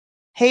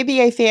Hey,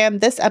 BA fam,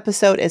 this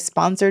episode is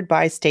sponsored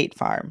by State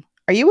Farm.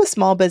 Are you a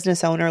small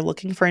business owner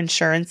looking for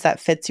insurance that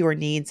fits your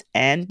needs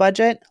and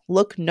budget?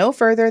 Look no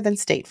further than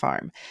State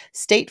Farm.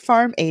 State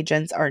Farm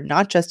agents are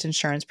not just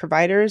insurance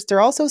providers,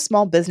 they're also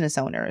small business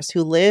owners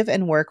who live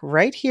and work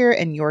right here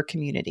in your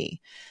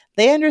community.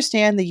 They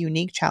understand the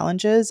unique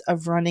challenges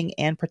of running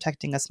and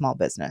protecting a small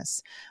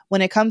business.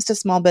 When it comes to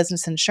small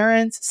business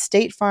insurance,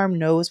 State Farm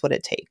knows what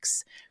it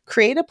takes.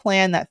 Create a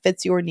plan that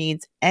fits your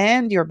needs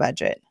and your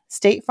budget.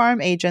 State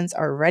Farm agents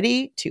are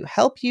ready to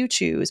help you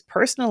choose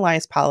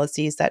personalized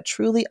policies that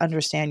truly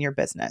understand your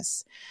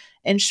business.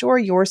 Insure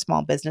your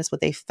small business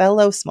with a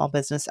fellow small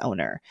business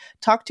owner.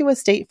 Talk to a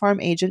State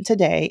Farm agent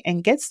today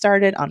and get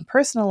started on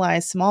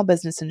personalized small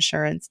business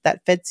insurance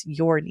that fits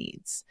your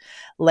needs.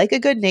 Like a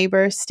good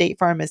neighbor, State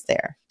Farm is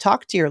there.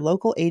 Talk to your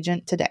local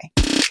agent today.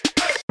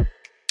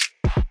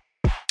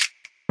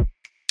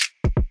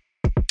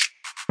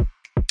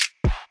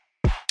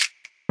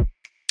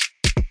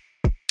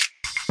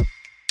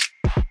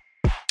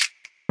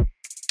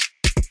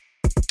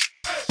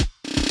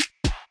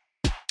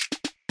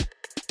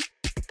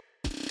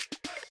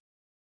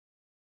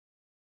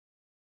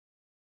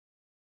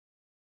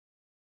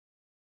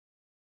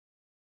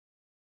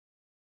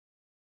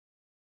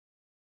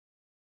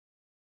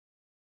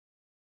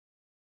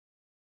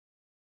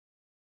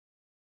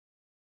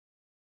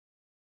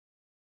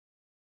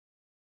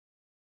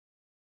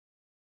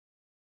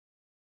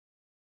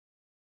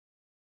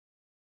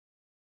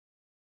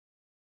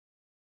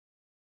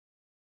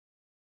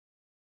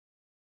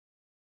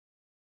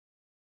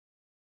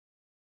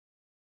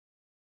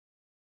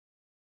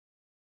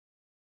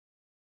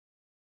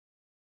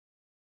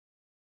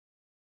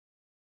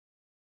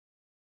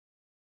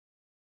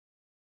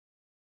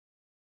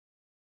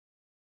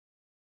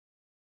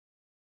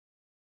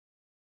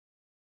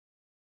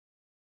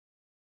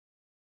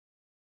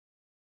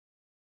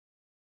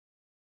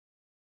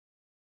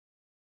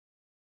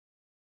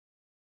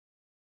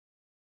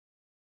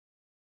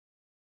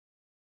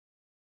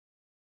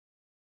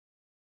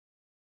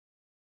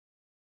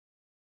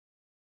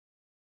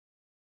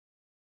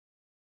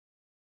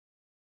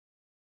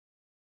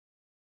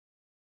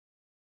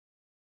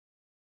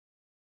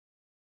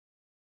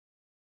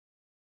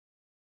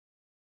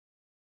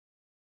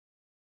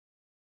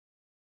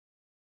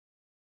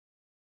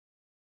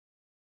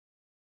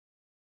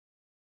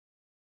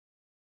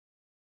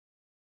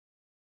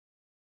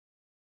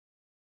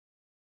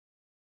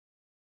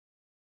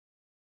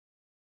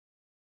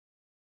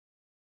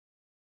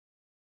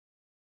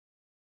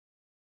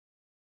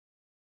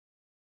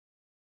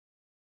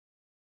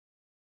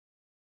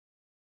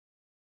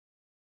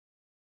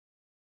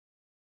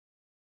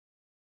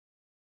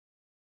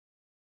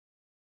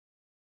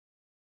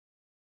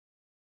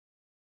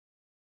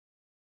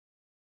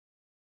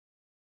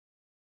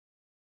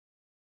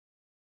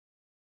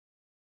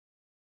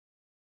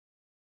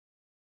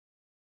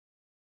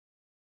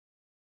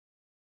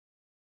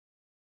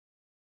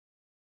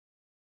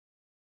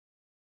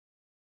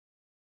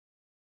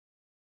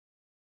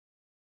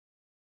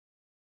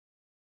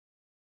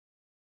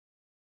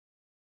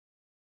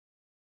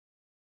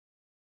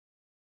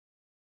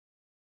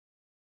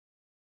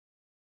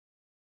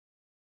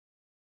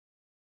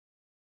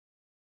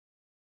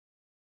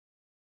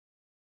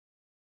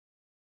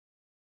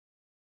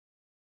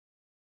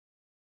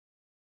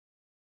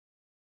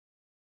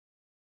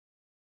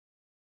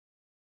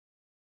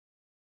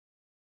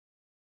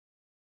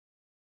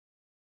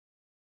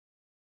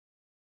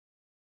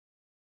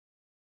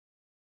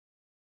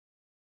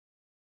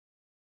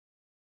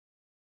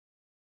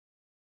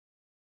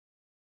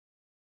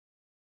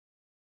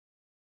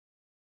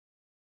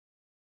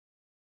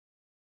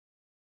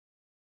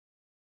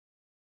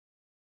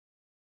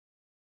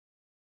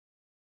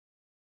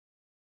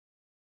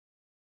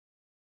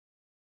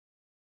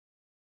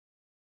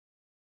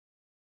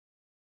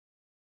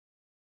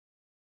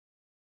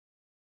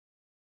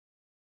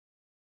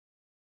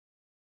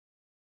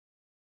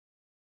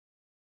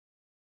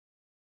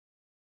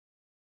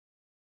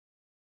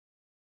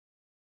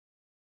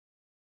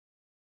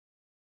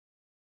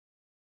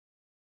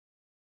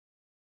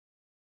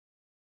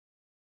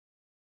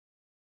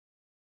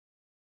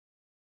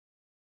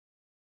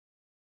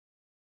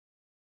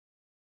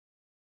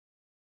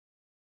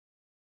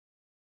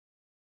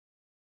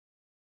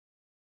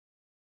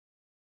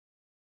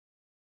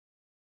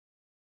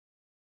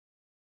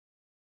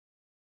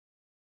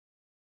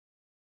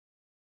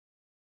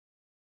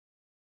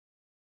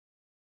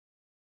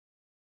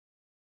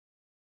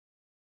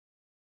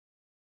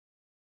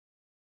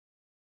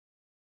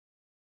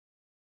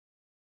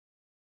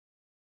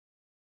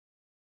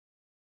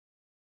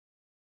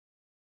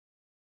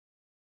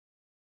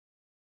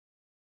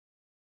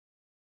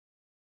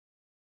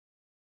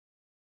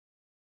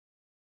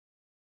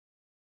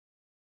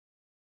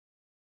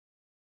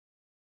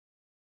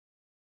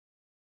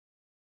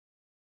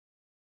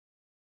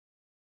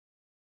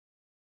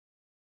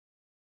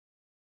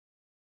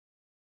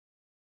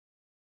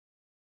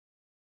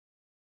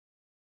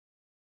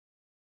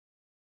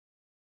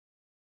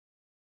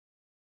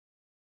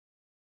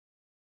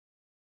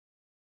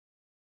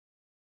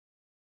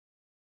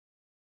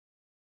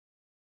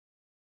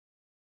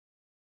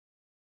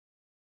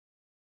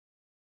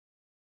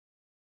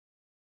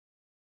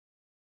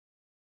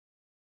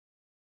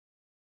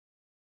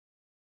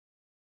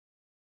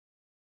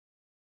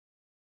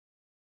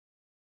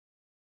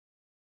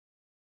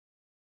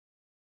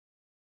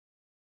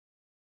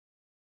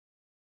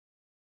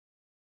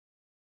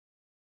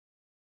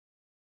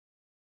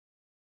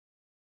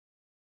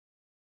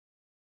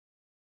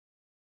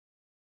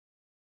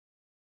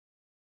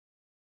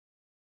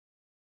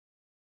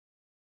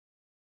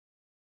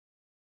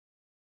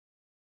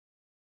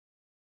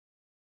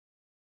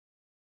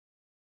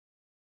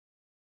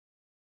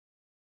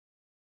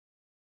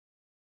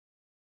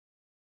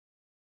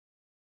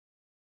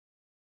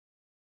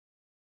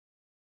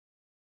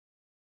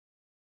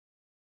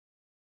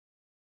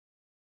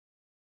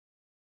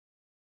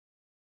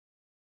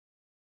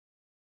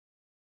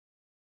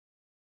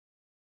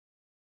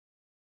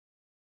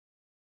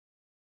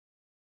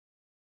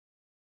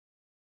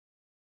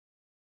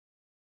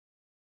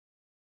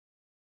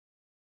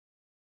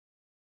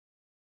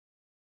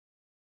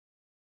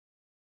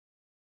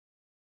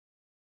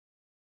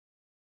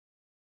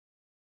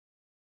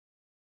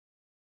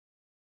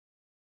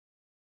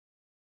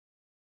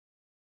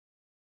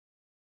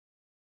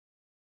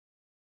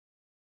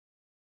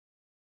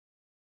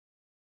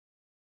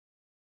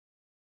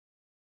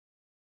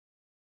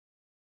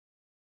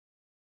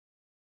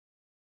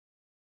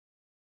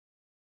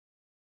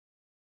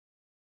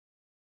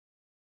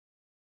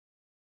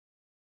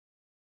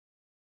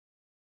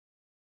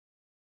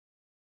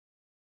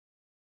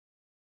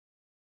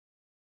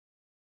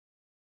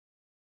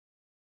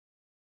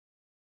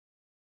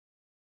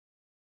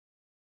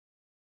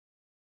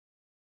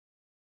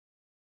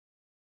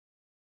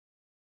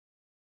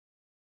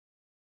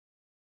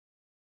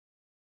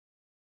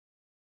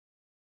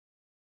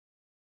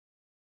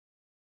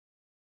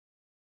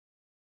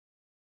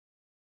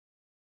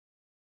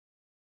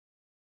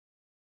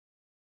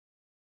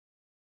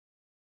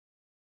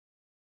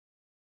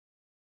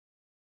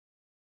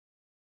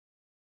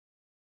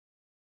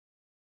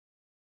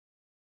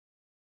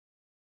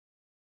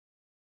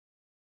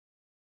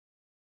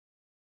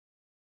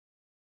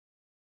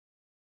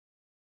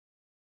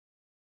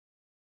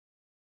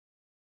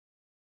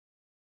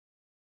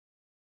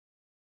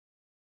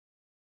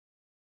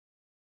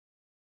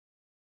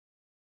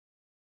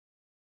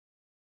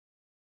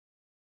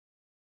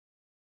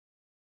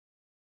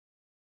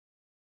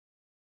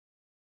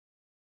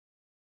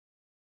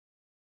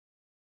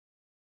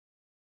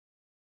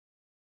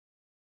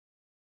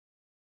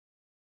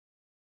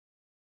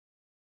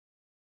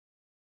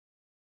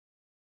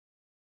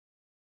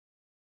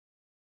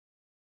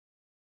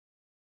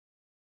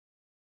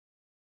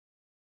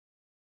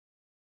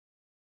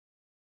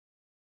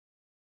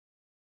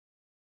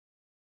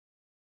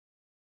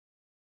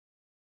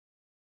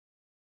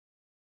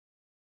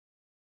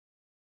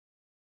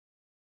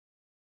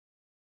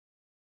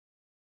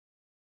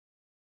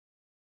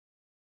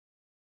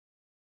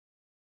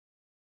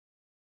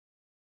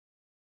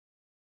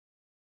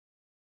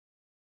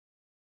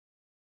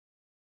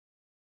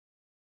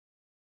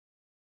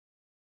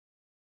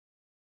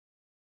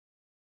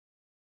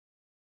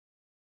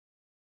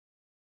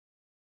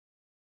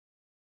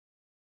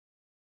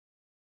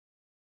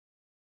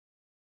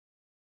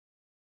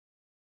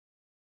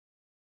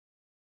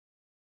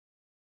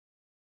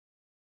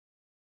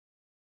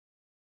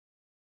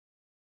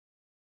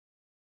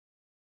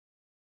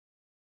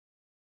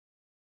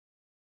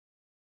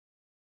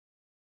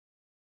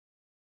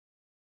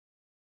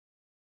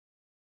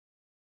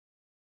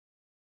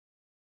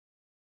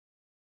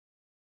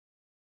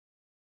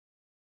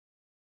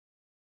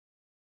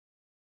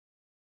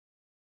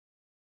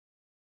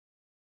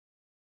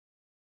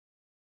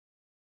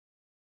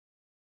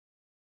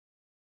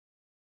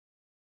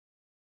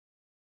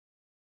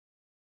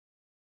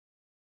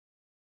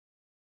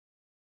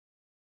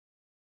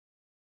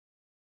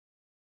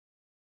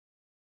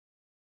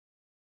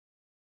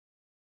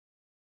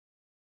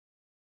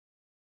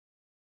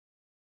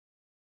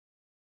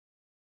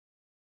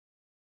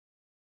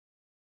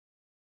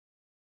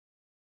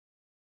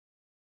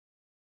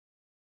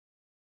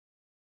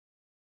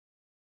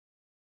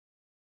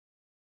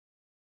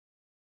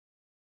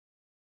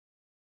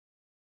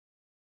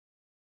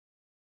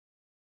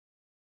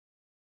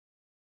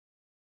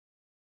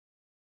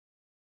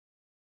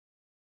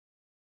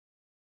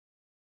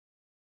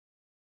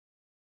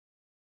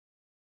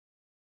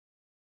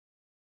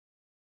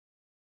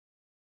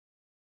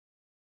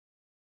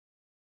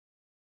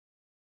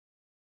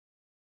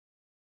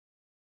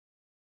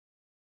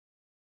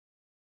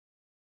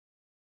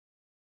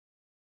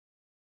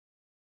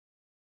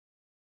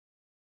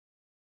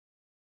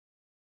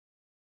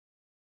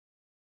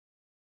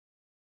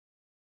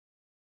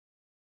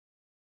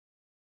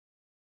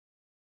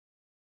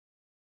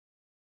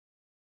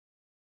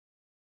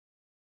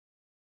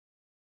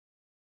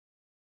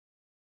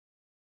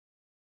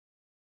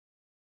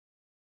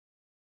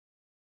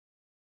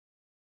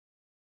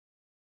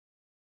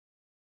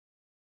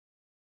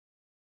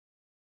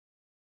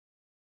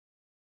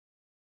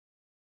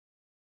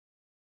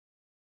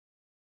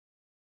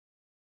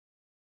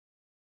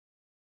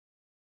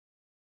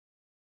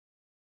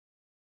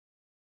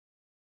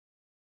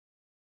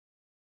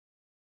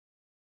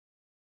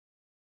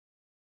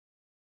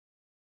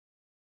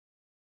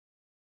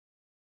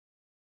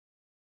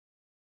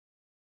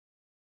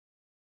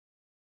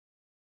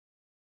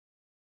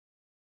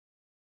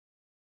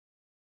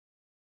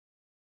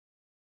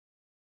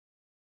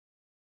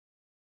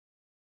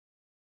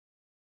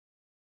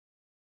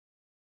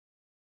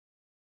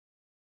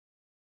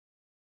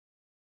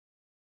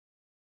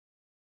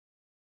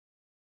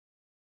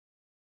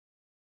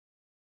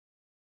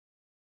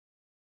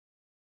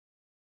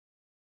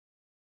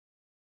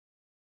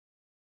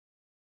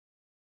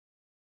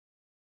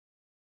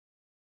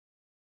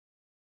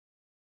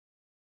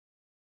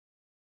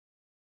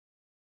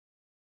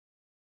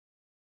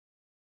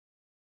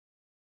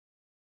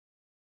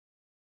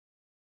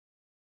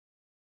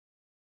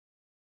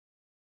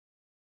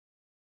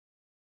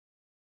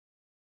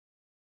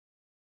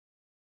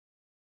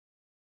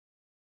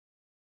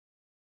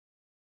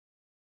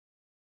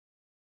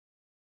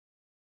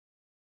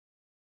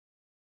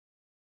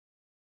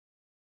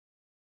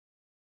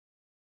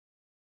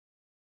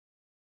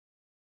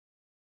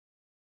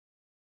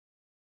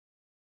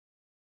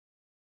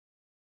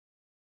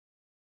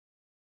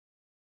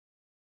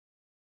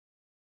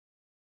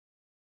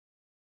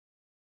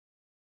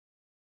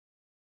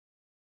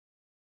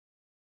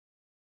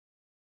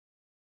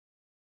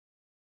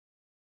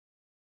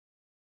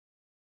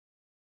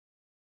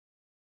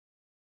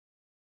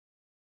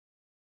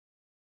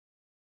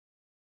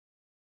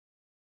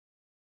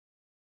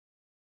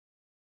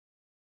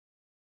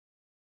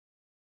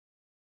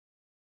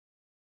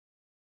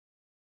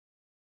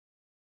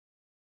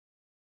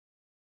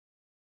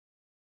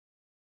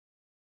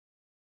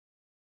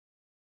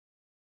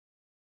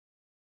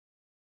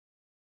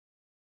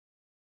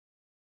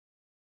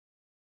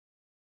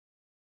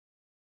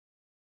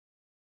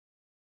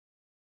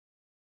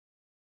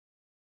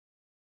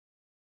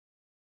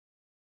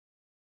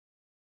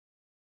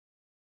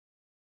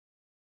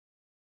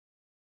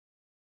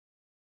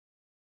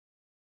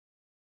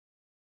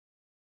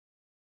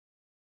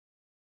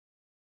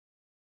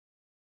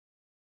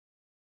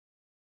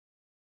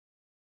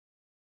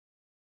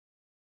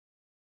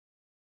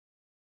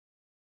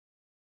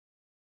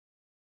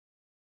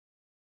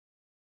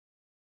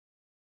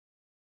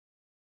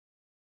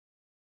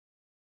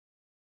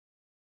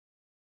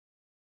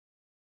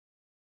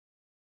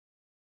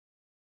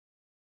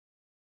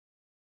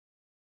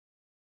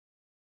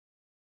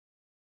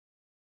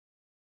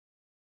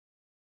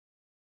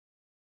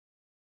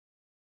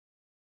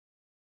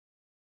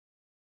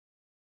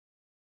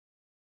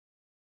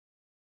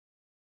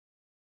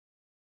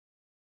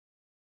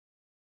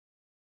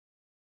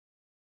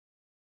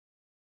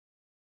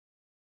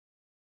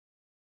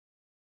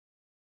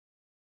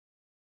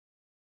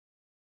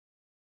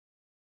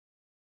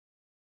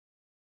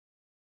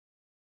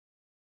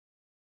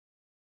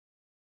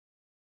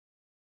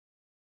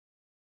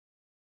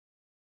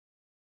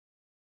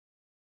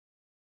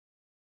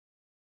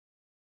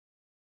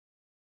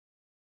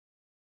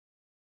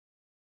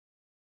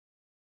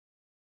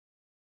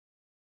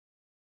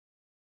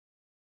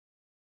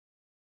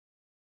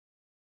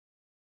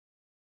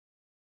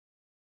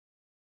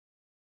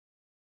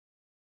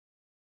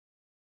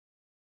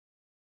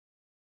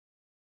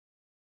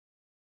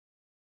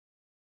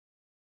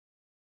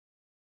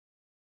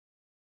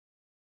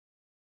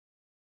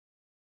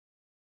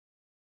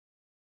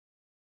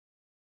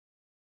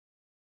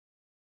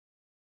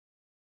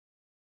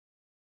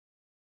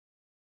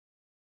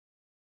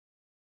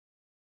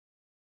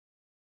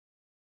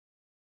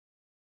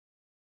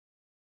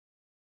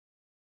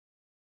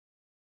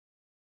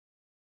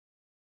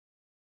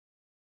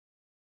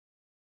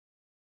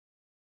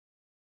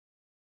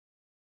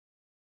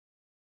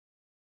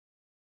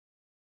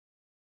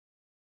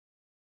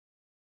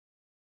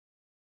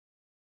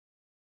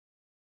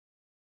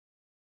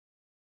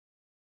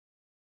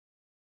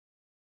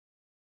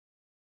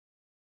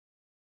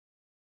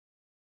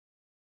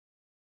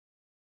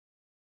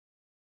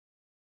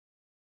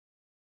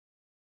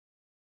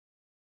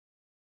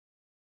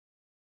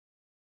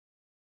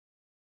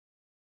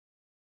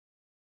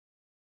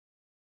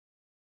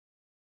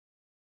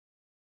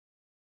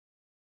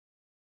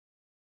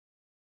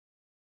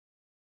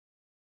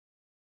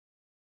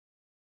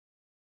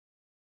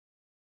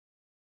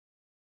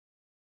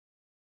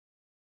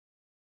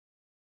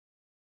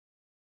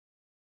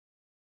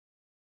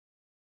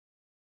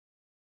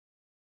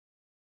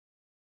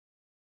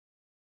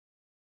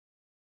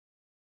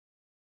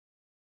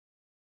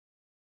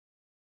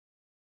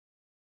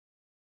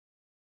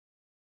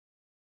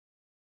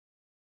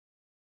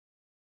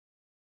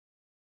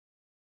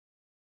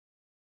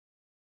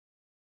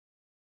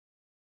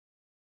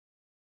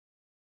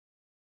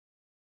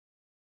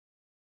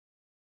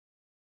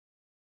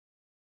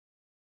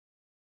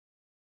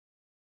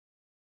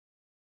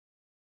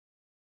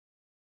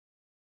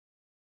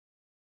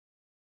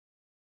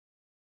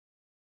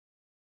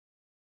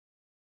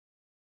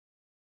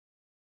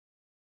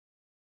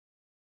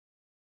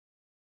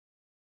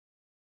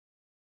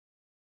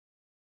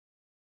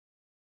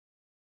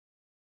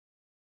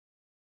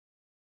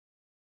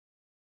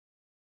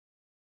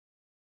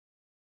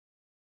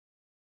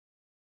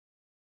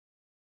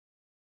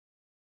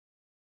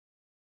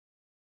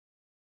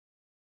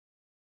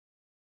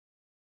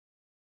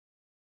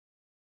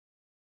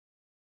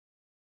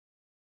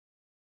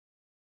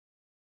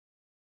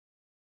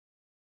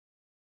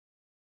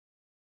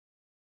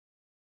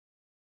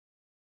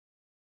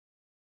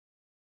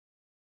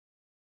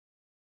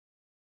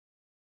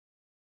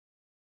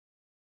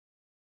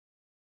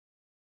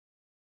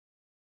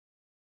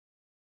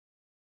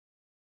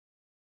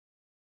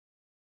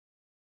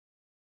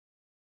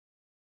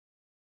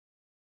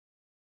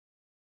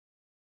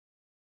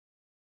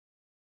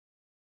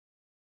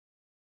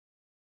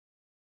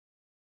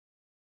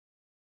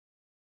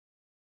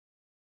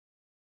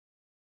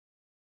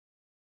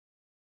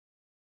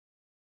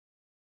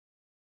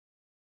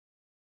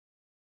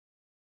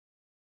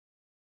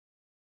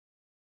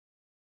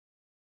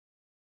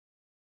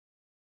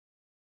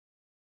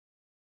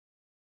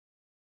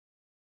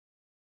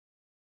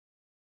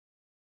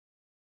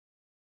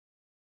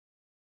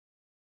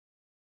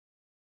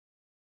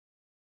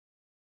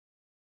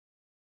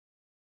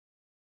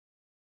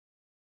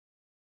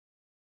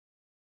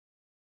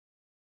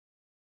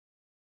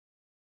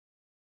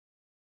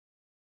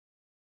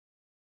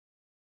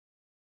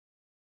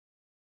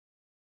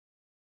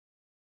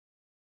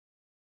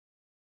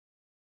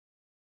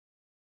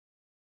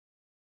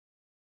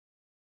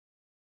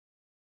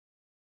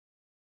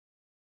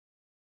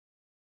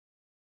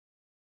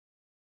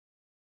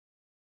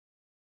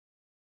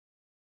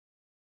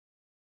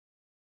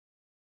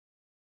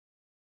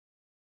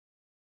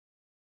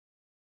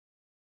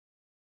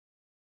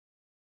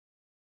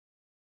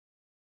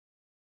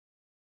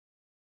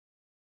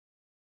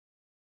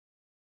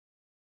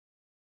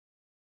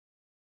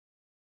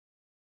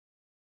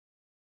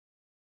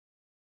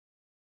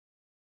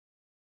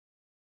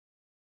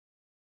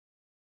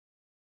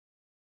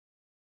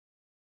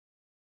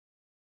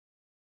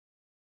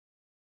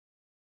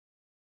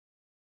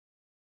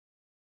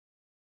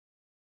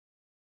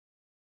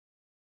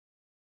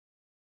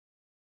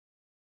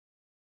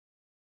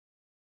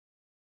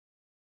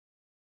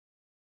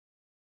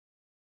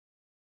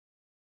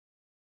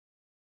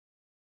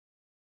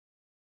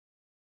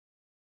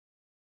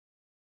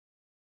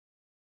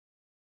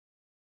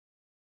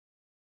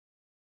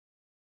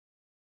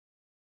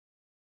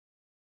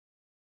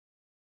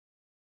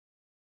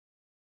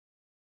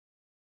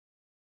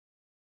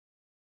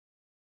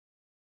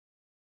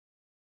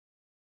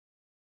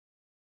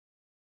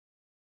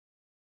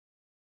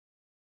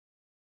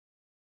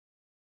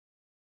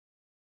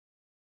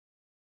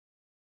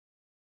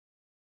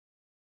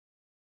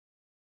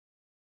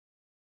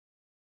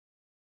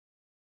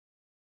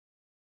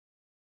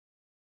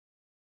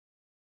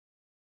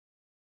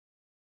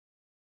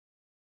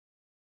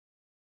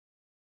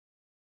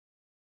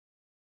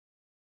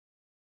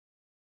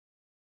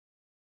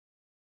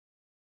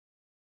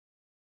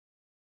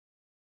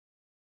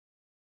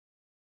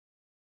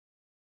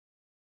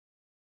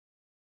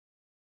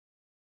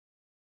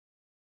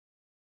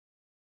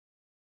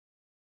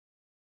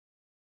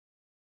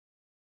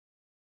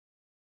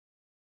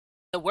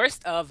 the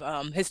worst of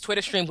his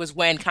Twitter stream was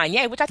when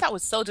Kanye, which I thought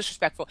was so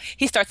disrespectful,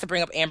 he starts to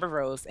bring up Amber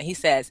Rose and he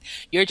says,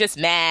 "You're just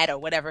mad or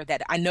whatever.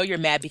 That I know you're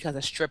mad because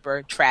a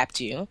stripper trapped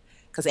you."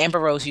 Because Amber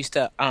Rose used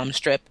to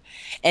strip,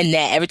 and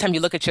that every time you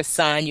look at your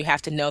son, you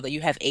have to know that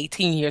you have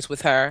 18 years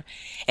with her,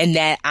 and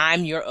that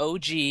I'm your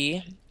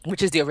OG,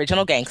 which is the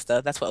original gangster.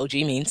 That's what OG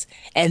means,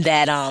 and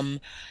that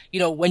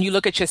when you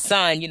look at your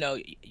son,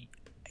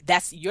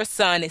 that's your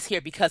son is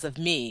here because of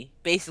me,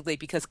 basically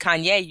because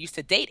Kanye used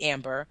to date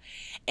Amber,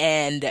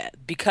 and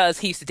because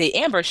he used to date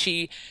Amber,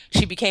 she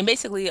became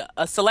basically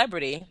a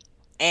celebrity.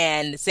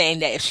 And saying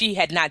that if she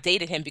had not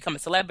dated him, become a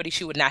celebrity,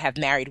 she would not have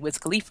married Wiz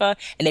Khalifa,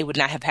 and they would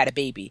not have had a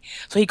baby.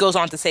 So he goes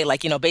on to say,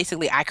 like,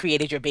 basically, I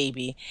created your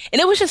baby,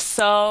 and it was just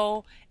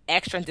so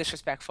extra and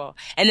disrespectful.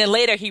 And then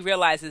later he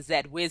realizes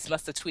that Wiz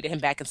must have tweeted him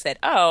back and said,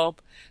 "Oh,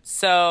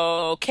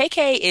 so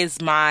KK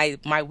is my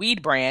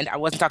weed brand. I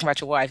wasn't talking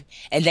about your wife."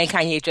 And then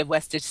Kanye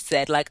West just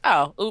said like,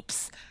 "Oh,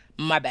 oops,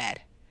 my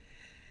bad."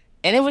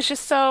 And it was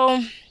just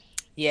so,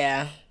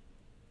 yeah.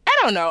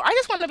 I don't know. I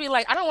just want to be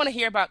like, I don't want to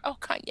hear about, oh,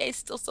 Kanye's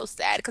still so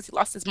sad because he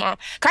lost his mom.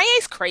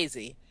 Kanye's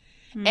crazy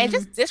and Mm.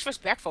 just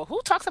disrespectful.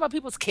 Who talks about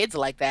people's kids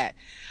like that?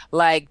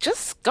 Like,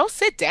 just go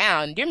sit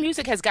down. Your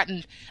music has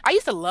gotten. I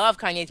used to love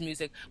Kanye's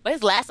music, but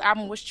his last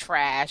album was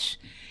trash.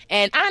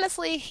 And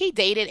honestly, he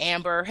dated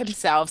Amber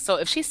himself. So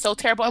if she's so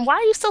terrible, and why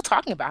are you still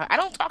talking about her? I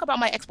don't talk about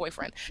my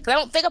ex-boyfriend because I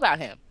don't think about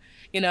him.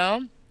 You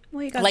know,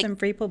 Well, you got like some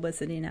free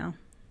publicity now.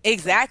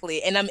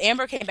 exactly. And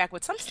Amber came back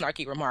with some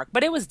snarky remark,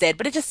 but it was dead.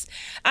 But it just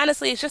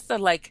honestly, it's just a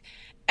like.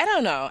 I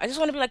don't know. I just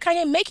want to be like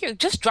Kanye,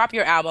 just drop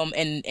your album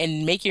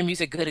and make your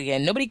music good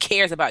again. Nobody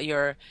cares about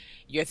your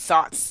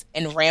thoughts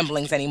and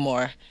ramblings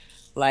anymore.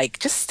 Like,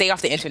 just stay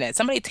off the internet.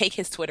 Somebody take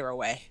his Twitter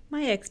away.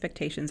 My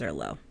expectations are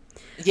low.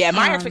 Yeah,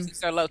 my Um,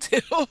 expectations are low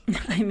too.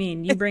 I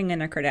mean, you bring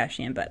in a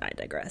Kardashian, but I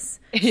digress.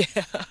 Yeah.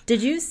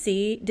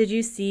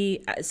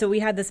 So we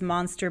had this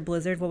monster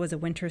blizzard. What was it?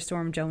 Winter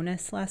Storm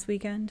Jonas last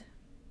weekend.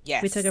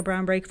 We took a Yes.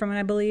 brown break from it,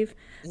 I believe,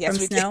 from Yes,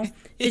 we did. snow.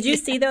 Did you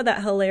see though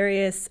that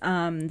hilarious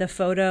the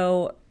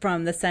photo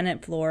from the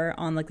Senate floor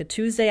on like the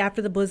Tuesday after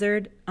the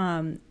blizzard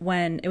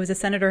when it was a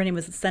senator, her name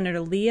was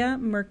Senator Leah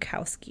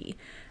Murkowski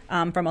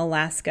from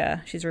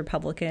Alaska. She's a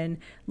Republican.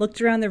 Looked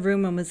around the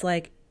room and was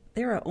like,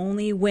 "There are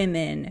only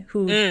women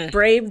who Mm.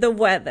 brave the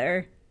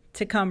weather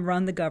to come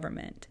run the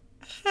government."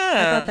 I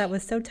thought Huh. that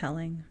was so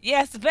telling.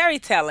 Yes, very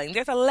telling.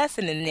 There's a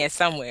lesson in there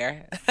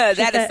somewhere. She That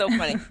is said, so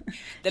funny.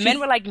 The men "She's."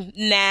 were like,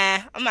 "Nah,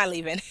 I'm not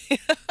leaving."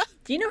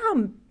 Do you know how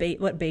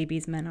what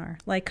babies men are?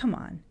 Like, come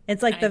on.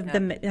 It's like I know.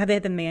 have they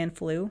had the man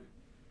flu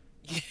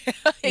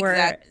where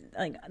Exactly.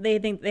 like they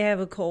think they have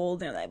a cold.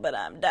 They're like, "But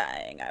I'm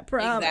dying. I Exactly.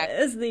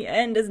 promise. The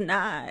end is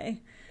nigh.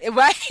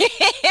 Right.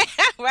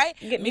 Right.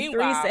 Get me three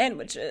Meanwhile,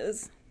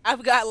 sandwiches." I've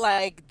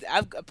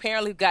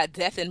apparently got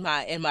death in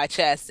my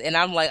chest, and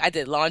I'm like, I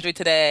did laundry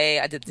today,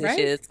 I did Right?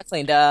 dishes, I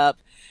cleaned up,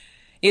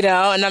 and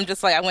I'm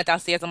just like, I went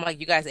downstairs, I'm like,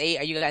 you guys ate,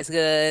 are you guys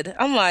good?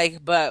 I'm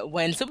like, but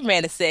when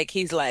Superman is sick,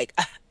 he's like,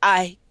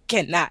 I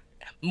cannot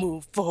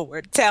move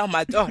forward. Tell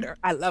my daughter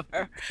I love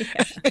her.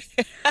 Yeah.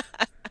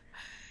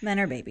 Men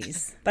are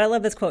babies. But I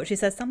love this quote. She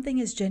says, "Something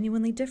is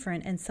genuinely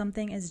different and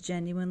something is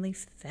genuinely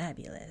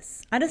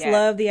fabulous." I just Yes.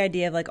 love the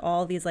idea of like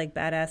all these like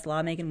badass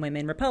lawmaking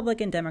women,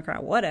 Republican,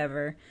 Democrat,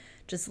 whatever,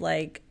 just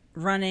like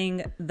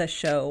running the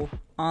show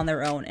on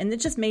their own. And it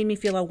just made me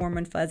feel all warm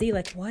and fuzzy.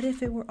 Like, what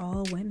if it were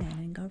all women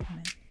in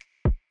government?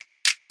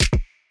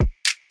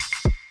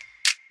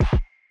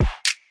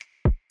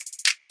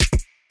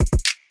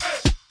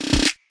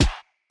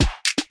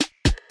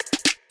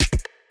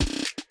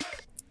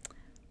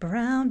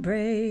 Brown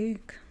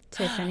break.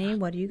 Tiffany,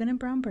 what are you going to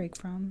brown break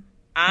from?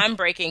 I'm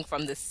breaking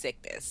from the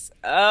sickness.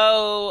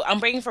 Oh, I'm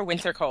breaking for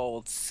winter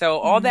colds. So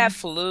all that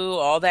flu,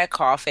 all that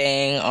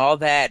coughing, all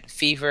that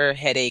fever,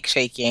 headache,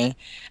 shaking.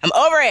 I'm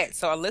over it.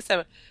 So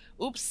Alyssa,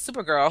 oops,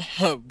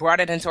 Supergirl, brought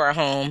it into our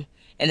home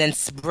and then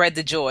spread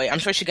the joy. I'm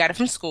sure she got it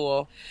from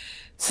school.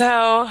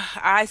 So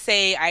I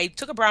say I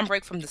took a brown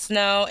break from the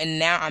snow and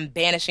now I'm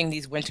banishing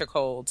these winter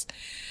colds.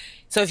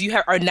 So if you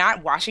are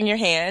not washing your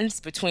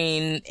hands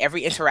between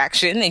every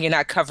interaction and you're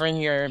not covering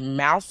your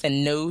mouth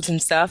and nose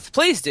and stuff,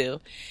 please do,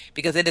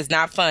 because it is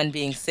not fun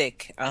being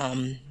sick.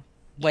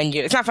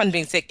 It's not fun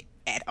being sick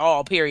at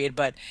all, period.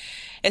 But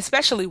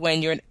especially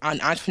when you're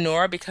an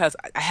entrepreneur, because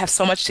I have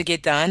so much to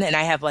get done and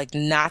I have like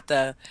not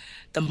the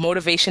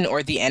motivation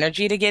or the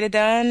energy to get it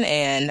done.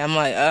 And I'm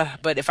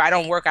like, but if I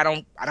don't work, I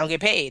don't get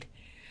paid.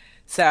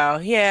 So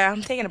yeah,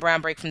 I'm taking a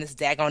brown break from this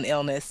daggone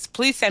illness.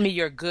 Please send me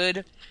your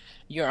good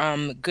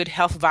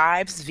health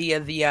vibes via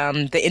the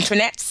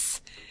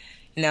internets.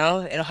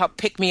 It'll help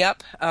pick me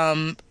up.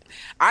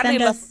 Oddly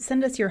enough,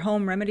 Send us your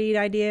home remedy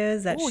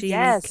ideas that oh she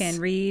can yes,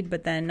 read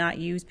but then not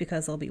use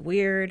because they'll be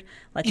weird.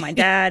 Like my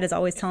dad is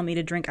always telling me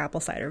to drink apple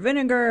cider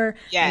vinegar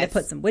and to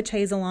put yes, some witch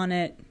hazel on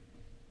it.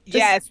 Just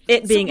yes.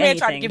 it being Superman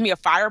tried to give anything. me a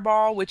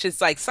fireball, which is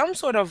like some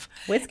sort of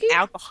Whiskey?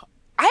 alcohol.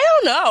 I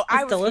don't know.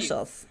 I It's refuse.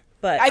 delicious.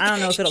 but I don't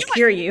know if it'll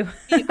cure you.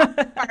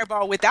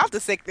 Fireball without the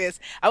sickness.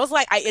 I was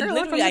like, I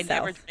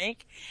never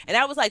drink, and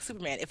I was like,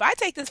 Superman, if I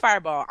take this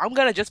Fireball, I'm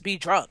gonna just be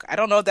drunk. I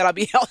don't know if that'll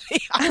be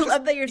healthy. I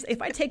love that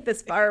if I take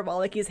this Fireball,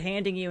 like he's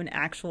handing you an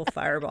actual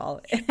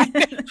Fireball.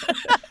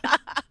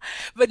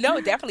 But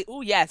no, definitely.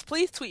 Oh, yes.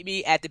 Please tweet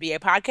me at the BA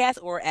Podcast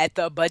or at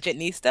the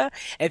Budgetnista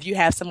if you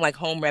have some like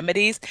home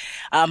remedies.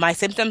 My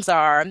symptoms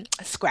are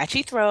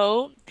scratchy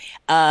throat,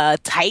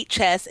 tight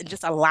chest, and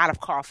just a lot of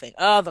coughing.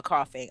 Oh, the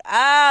coughing.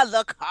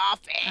 The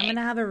coughing. I'm going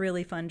to have a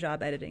really fun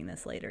job editing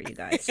this later, you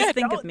guys. Just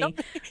think of me.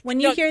 When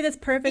you hear this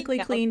perfectly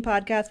clean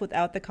podcast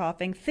without the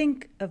coughing,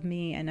 think of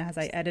me and as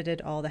I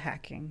edited all the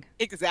hacking.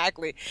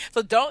 Exactly.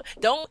 So don't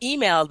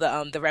email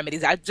the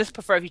remedies. I just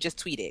prefer if you just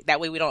tweet it. That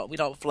way we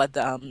don't flood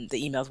the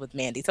emails with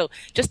Mandy. So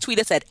just tweet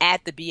us at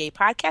the BA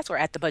Podcast or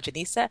at the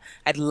Budgetnista.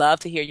 I'd love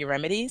to hear your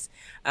remedies.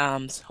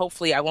 So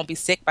hopefully I won't be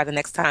sick by the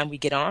next time we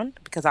get on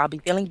because I'll be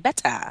feeling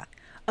better.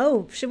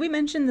 Oh, should we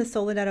mention the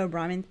Soledad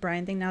O'Brien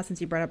thing now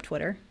since you brought up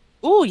Twitter?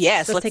 Oh,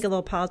 yes. Let's take a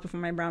little pause before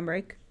my brown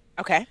break.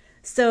 Okay.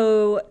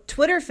 So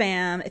Twitter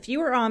fam, if you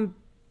were on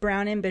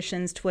Brown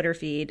Ambition's Twitter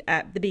feed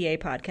at the BA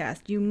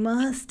Podcast, you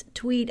must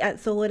tweet at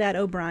Soledad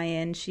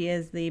O'Brien. She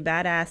is the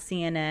badass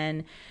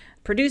CNN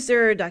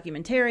producer,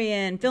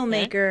 documentarian,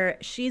 filmmaker.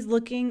 She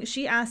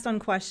asked a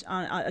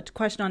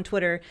question on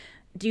Twitter,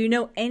 do you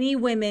know any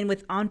women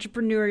with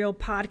entrepreneurial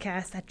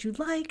podcasts that you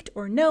liked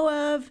or know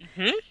of?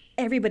 Mm-hmm.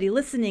 Everybody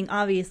listening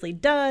obviously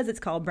does.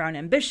 It's called Brown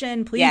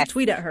Ambition. Please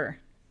tweet at her.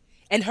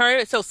 And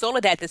so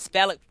Soledad, to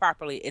spell it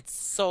properly, it's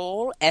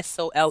Soul,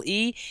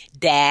 S-O-L-E,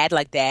 Dad,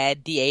 like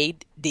Dad,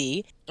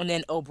 D-A-D, and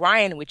then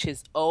O'Brien, which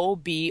is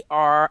O-B-R-I-E-N.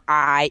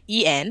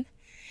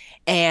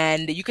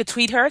 And you could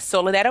tweet her,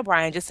 Soledad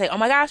O'Brien, just say, oh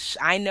my gosh,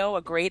 I know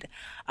a great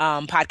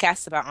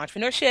podcast about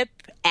entrepreneurship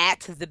at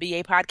the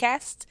BA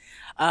Podcast.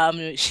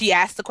 She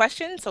asked the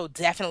question, so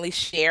definitely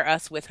share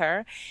us with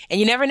her. And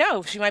you never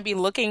know, she might be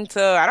looking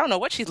to, I don't know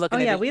what she's looking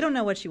at. Oh yeah, we don't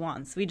know what she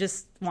wants. We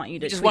just want you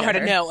to just want her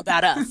to know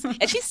about us.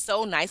 And she's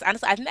so nice.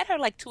 Honestly, I've met her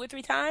like 2 or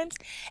 3 times,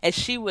 and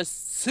she was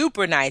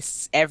super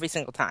nice every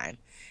single time.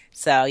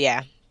 So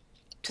yeah.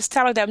 Just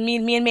tell her that me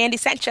and Mandy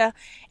sent you,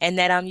 and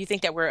that you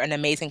think that we're an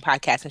amazing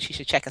podcast and she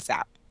should check us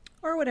out.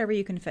 Or whatever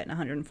you can fit in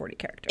 140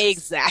 characters.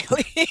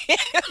 Exactly.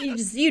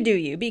 you do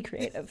you. Be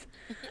creative.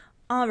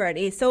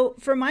 Alrighty. So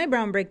for my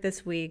brown break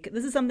this week,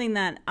 this is something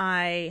that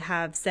I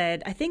have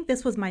said. I think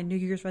this was my New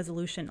Year's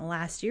resolution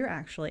last year,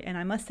 actually. And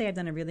I must say I've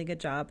done a really good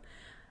job.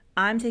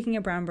 I'm taking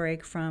a brown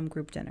break from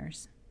group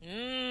dinners.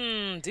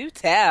 Do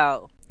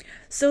tell.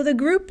 So the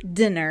group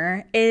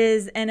dinner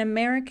is an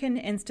American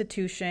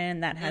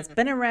institution that has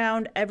been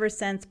around ever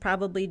since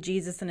probably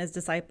Jesus and his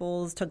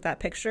disciples took that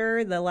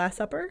picture, the Last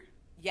Supper.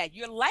 Yeah,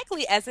 you're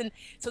likely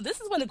so this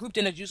is when the group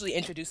dinner is usually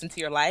introduced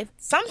into your life.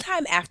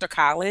 Sometime after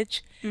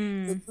college,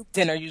 the group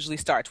dinner usually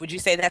starts. Would you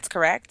say that's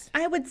correct?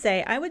 I would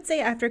say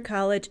after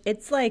college,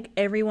 it's like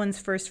everyone's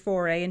first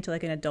foray into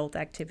like an adult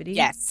activity.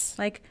 Yes.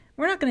 Like,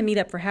 we're not going to meet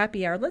up for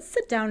happy hour. Let's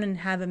sit down and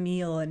have a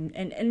meal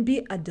and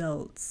be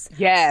adults.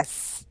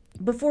 Yes.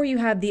 Before you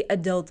have the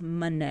adult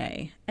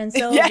money. And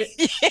so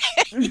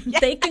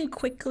they can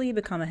quickly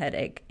become a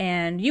headache.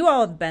 And you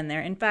all have been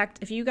there. In fact,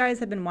 if you guys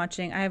have been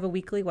watching, I have a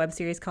weekly web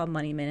series called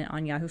Money Minute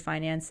on Yahoo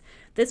Finance.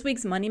 This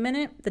week's Money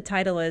Minute, the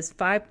title is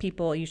 5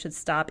 People You Should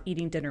Stop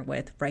Eating Dinner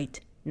With Right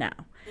Now.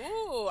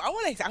 Ooh, I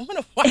want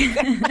to watch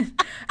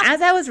that.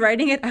 As I was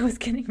writing it, I was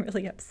getting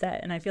really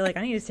upset. And I feel like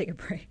I need to take a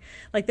break.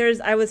 Like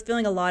I was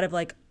feeling a lot of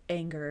like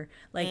anger,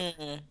 like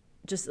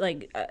just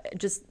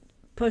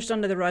pushed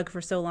under the rug for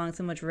so long,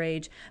 so much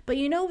rage. But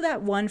you know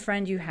that one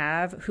friend you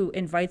have who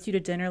invites you to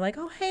dinner, like,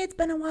 oh, hey, it's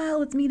been a while,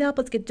 let's meet up,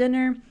 let's get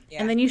dinner.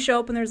 Yeah. And then you show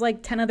up and there's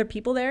like 10 other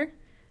people there.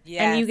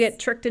 Yes. And you get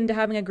tricked into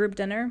having a group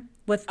dinner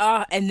with...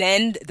 and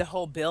then the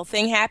whole bill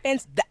thing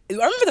happens. I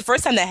remember the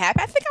first time that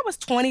happened, I think I was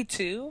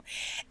 22,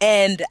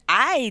 and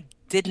I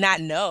did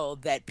not know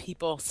that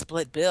people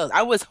split bills.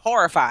 I was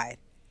horrified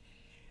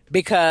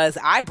because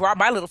I brought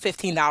my little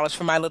 $15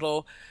 for my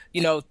little...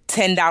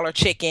 $10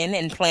 chicken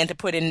and planned to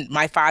put in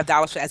my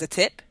 $5 as a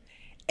tip.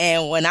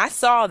 And when I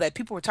saw that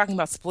people were talking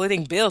about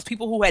splitting bills,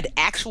 people who had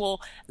actual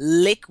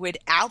liquid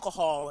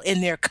alcohol in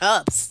their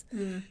cups,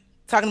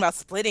 talking about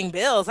splitting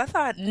bills, I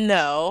thought,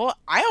 no,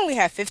 I only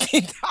have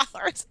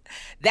 $15.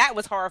 That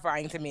was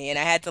horrifying to me, and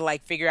I had to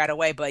like figure out a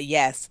way. But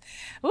yes,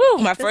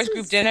 my first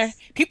group dinner,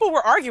 people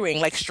were arguing,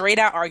 like straight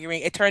out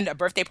arguing. It turned a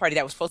birthday party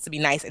that was supposed to be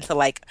nice into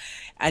like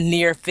a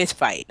near fist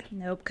fight.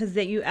 Nope, because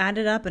you add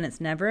it up and it's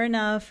never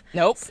enough.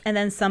 Nope. And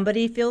then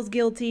somebody feels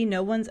guilty.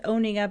 No one's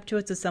owning up to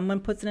it, so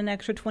someone puts in an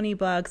extra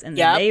 $20, and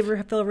then they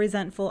feel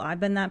resentful. I've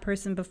been that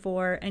person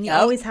before, and you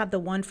always have the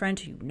one friend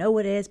who you know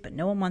it is, but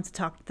no one wants to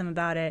talk to them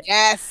about it.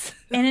 Yes.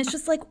 And it's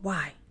just like,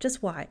 why?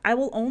 Just why? I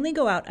will only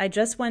go out. I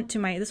just went to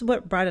this is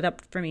what brought it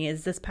up for me,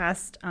 is this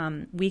past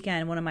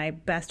weekend, one of my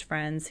best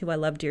friends who I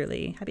love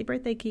dearly, happy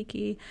birthday,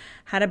 Kiki,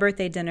 had a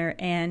birthday dinner.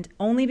 And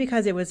only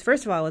because it was,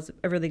 first of all, I was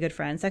a really good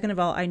friend. Second of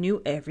all, I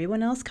knew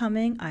everyone else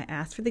coming. I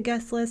asked for the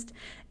guest list.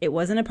 It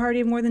wasn't a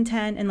party of more than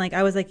 10. And like,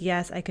 I was like,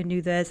 yes, I can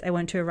do this. I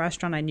went to a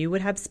restaurant I knew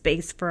would have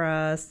space for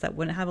us, that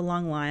wouldn't have a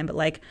long line. But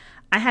like,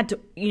 I had to,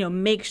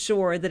 make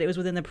sure that it was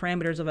within the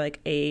parameters of like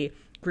a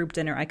group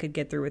dinner I could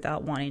get through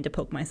without wanting to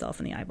poke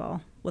myself in the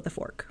eyeball with a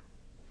fork.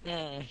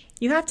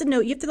 You have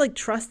to like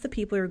trust the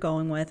people you're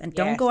going with, and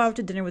don't go out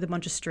to dinner with a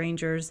bunch of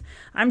strangers.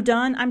 I'm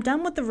done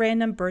with the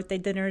random birthday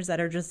dinners that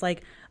are just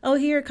like, oh,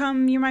 here,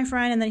 come, you're my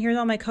friend, and then here's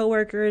all my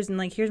coworkers, and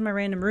like, here's my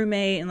random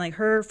roommate, and like,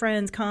 her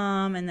friends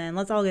come, and then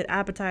let's all get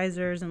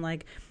appetizers, and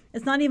like,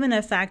 it's not even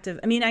a fact of,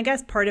 I mean, I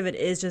guess part of it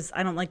is just,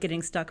 I don't like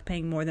getting stuck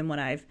paying more than what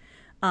I've,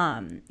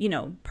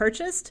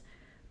 purchased.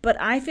 But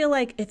I feel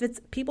like if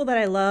it's people that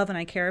I love and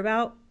I care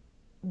about,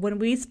 when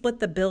we split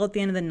the bill at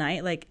the end of the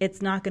night, like,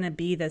 it's not going to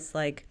be this,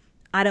 like,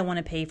 I don't want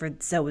to pay for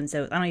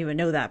so-and-so. I don't even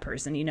know that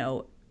person,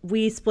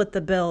 We split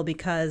the bill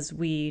because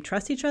we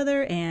trust each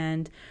other,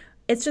 and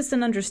it's just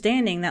an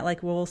understanding that,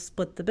 like, we'll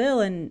split the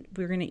bill and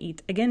we're going to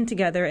eat again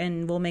together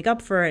and we'll make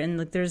up for it. And,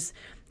 like, there's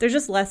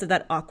just less of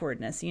that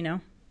awkwardness,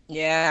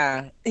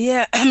 Yeah.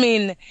 Yeah. I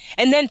mean,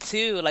 and then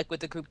too, like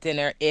with the group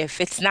dinner, if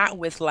it's not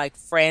with like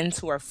friends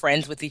who are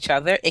friends with each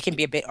other, it can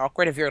be a bit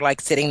awkward if you're like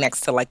sitting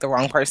next to like the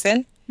wrong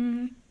person.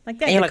 Mm-hmm. Like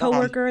that, your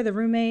coworker, the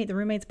roommate, the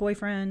roommate's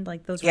boyfriend,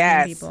 like those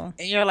random people.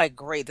 And you're like,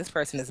 great, this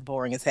person is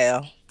boring as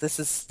hell. This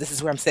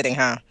is where I'm sitting,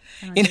 huh?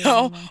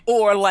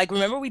 Or like,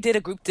 remember we did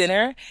a group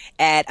dinner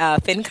at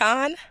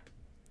FinCon?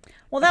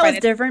 Well, that was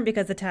different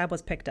because the tab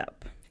was picked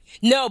up.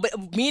 No,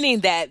 but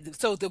meaning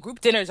that, so the group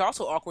dinner is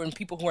also awkward when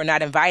people who are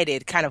not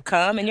invited kind of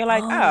come, and you're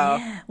like,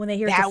 yeah. When they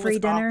hear it's a free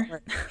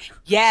dinner.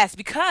 Yes,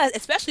 because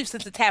especially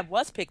since the tab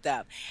was picked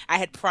up, I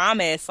had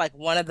promised like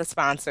one of the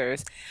sponsor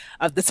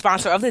of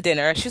the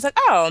dinner. She was like,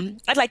 oh,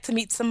 I'd like to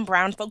meet some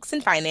brown folks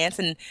in finance,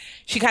 and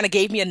she kind of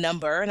gave me a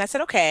number, and I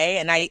said okay,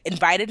 and I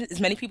invited as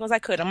many people as I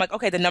could. I'm like,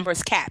 okay, the number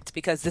is capped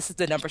because this is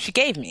the number she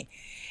gave me,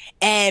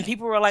 and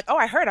people were like, oh,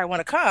 I heard, I want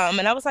to come,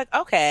 and I was like,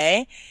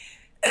 okay.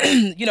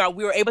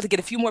 We were able to get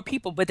a few more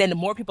people, but then the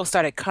more people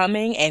started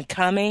coming and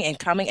coming and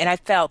coming. And I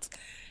felt,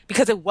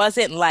 because it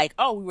wasn't like,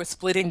 oh, we were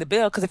splitting the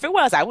bill. Because if it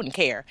was, I wouldn't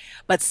care.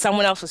 But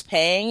someone else was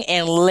paying,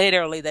 and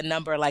literally the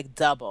number like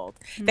doubled.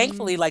 Mm-hmm.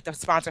 Thankfully, like the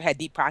sponsor had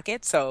deep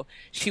pockets, so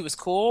she was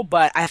cool.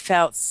 But I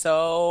felt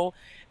so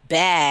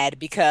bad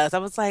because I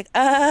was like,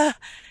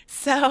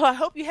 so I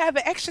hope you have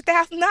an extra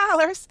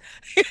 $1,000.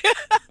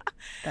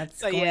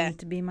 That's going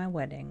to be my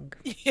wedding.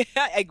 Yeah,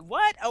 like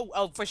what?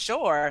 Oh, for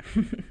sure.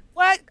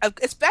 What?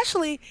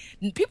 Especially,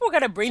 people are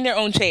going to bring their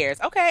own chairs,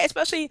 okay?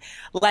 Especially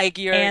like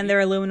and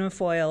their aluminum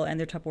foil and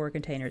their Tupperware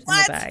containers in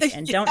the bag.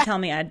 And don't tell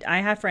me, I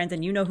have friends,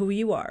 and you know who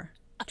you are,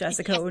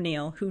 Jessica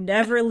O'Neill, who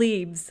never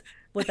leaves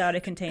without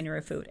a container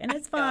of food. And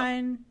it's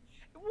fine.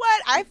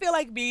 What? I feel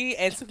like me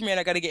and Superman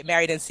are going to get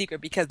married in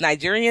secret because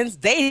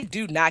Nigerians, they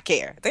do not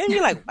care. They're going to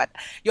be like, what?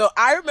 Yo,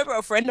 I remember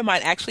a friend of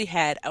mine actually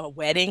had a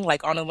wedding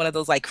like on one of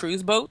those like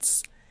cruise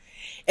boats.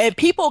 And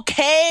people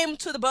came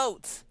to the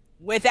boats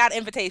without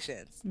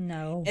invitations.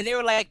 No. And they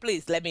were like,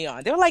 please let me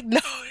on. They were like,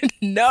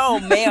 no,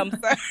 ma'am,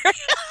 sir.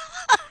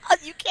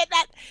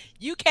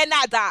 You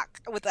cannot dock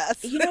with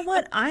us. You know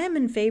what? I am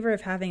in favor of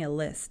having a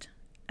list.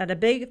 At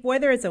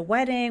whether it's a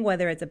wedding,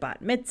 whether it's a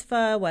bat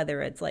mitzvah,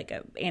 whether it's like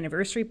an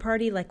anniversary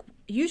party, like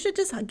you should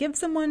just give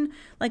someone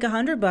like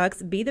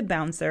 $100, be the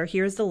bouncer.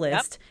 Here's the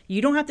list. Yep.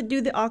 You don't have to do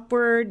the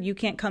awkward. You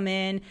can't come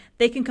in.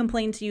 They can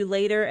complain to you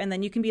later, and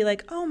then you can be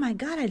like, oh my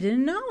God, I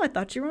didn't know. I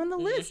thought you were on the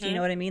list. Mm-hmm. You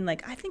know what I mean?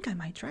 Like, I think I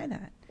might try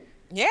that.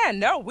 Yeah,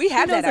 no, we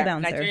have that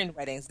at Nigerian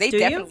weddings. They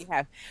definitely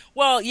have.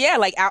 Well, yeah,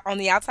 like on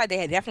the outside,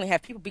 they definitely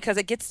have people because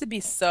it gets to be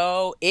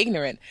so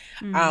ignorant.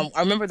 Mm-hmm. I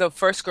remember the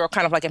first girl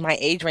kind of like in my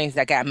age range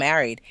that got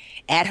married.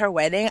 At her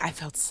wedding, I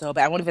felt so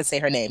bad. I won't even say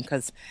her name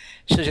because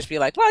she'll just be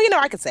like, well,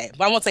 I could say it,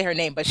 but I won't say her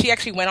name. But she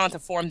actually went on to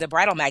form the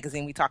bridal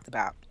magazine we talked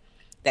about,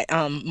 that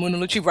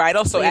Munaluchi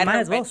Bridal. So you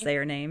might as well say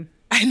her name.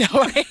 I know,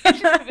 right?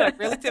 Like,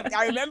 really,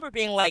 I remember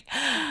being like,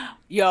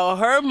 yo,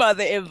 her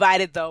mother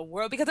invited the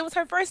world because it was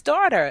her first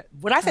daughter.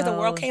 When I said the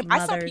world came,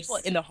 mothers. I saw people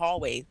in the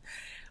hallway,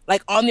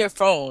 like on their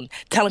phone,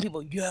 telling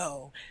people,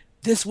 yo,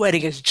 this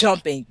wedding is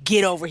jumping.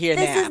 Get over here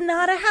now. This is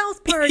not a house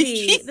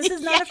party. This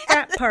is not a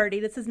frat party.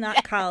 This is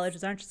not college.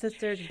 These aren't your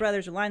sisters, your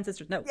brothers, your line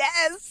sisters. No.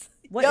 Yes.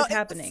 What is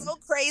happening? It was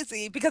so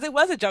crazy because it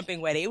was a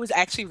jumping wedding. It was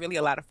actually really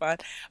a lot of fun.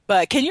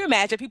 But can you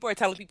imagine people are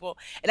telling people,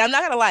 and I'm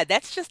not going to lie,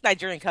 that's just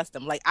Nigerian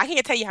custom. Like, I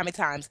can't tell you how many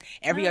times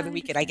every other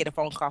weekend I get a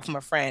phone call from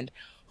a friend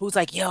who's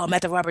like, yo, I'm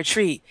at the Robert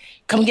Tree.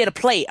 Come get a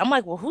plate. I'm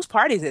like, well, whose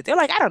party is it? They're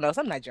like, I don't know.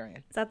 Some Nigerian.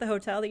 Is that the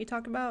hotel that you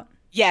talked about?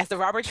 Yes, the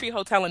Robert Tree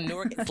Hotel in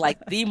Newark is like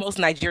the most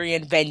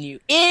Nigerian venue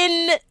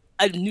in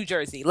New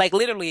Jersey. Like,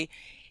 literally,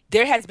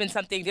 there has been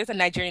something, there's a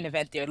Nigerian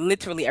event there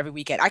literally every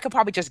weekend. I could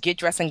probably just get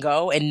dressed and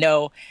go and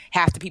know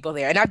half the people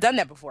there. And I've done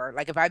that before.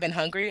 Like if I've been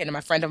hungry and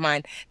my friend of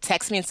mine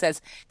texts me and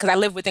says, because I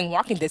live within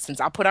walking distance,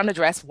 I'll put on a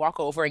dress, walk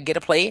over and get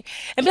a plate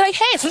and be like,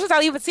 hey, sometimes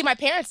I'll even see my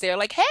parents there.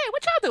 Like, hey,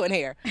 what y'all doing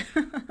here?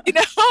 You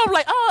know, I'm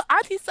like, oh,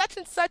 Auntie such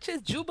and such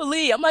is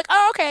Jubilee. I'm like,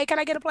 oh, okay, can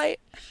I get a plate?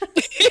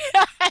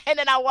 And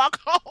then I walk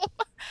home.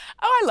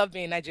 Oh, I love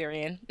being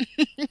Nigerian.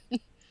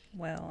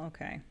 Well,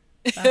 okay.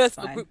 That's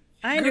fine.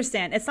 I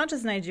understand. It's not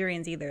just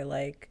Nigerians either.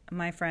 Like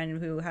my friend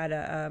who had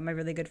my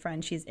really good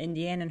friend, she's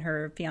Indian and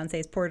her fiance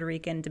is Puerto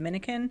Rican,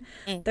 Dominican.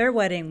 Their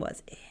wedding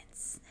was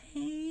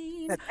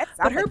insane.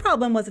 But her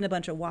problem wasn't a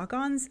bunch of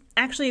walk-ons.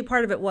 Actually,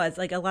 part of it was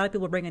like a lot of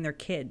people bringing their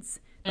kids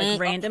like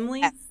randomly.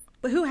 Yes.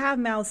 But who have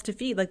mouths to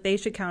feed? Like they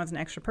should count as an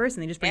extra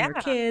person. They just bring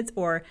their kids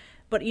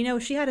but you know,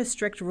 she had a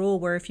strict rule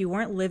where if you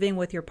weren't living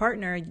with your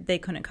partner, they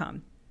couldn't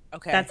come.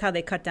 Okay. That's how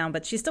they cut down.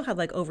 But she still had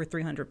like over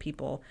 300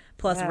 people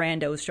plus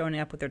randos showing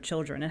up with their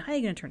children. And how are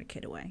you going to turn a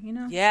kid away, you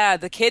know? Yeah,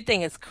 the kid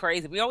thing is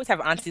crazy. We always have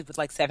aunties with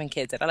like 7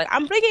 kids that are like,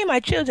 I'm bringing my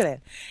children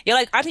in. You're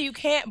like, auntie, you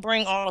can't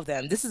bring all of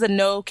them. This is a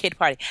no kid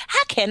party.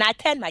 How can I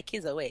turn my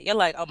kids away? You're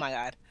like, oh my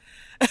God.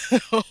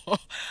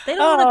 They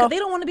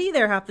don't want to be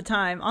there half the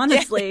time,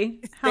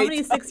 honestly. How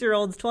many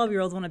 6-year-olds,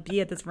 12-year-olds want to be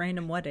at this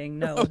random wedding?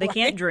 No, they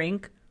can't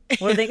drink.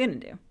 What are they going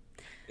to do?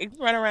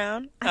 Run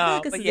around. I feel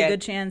like this is a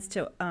good chance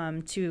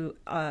to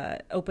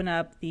open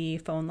up the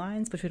phone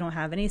lines, which we don't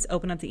have any. So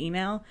open up the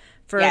email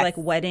for like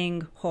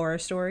wedding horror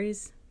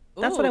stories.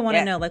 That's what I want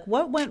to know. Like,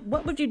 what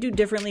would you do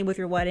differently with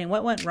your wedding?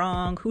 What went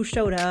wrong? Who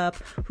showed up?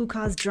 Who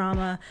caused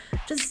drama?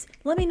 Just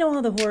let me know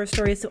all the horror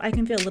stories so I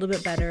can feel a little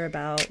bit better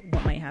about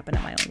what might happen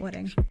at my own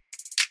wedding.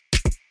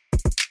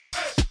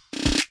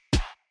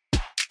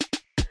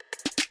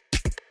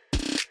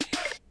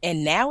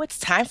 And now it's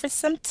time for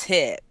some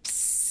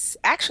tips.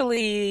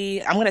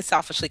 Actually, I'm going to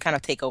selfishly kind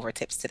of take over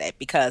tips today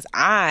because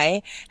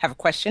I have a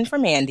question for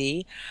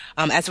Mandy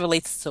as it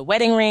relates to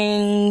wedding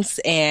rings.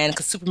 And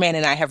because Superman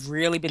and I have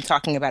really been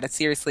talking about it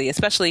seriously,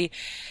 especially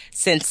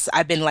since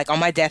I've been like on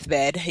my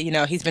deathbed. You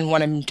know, he's been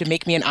wanting to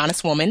make me an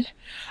honest woman.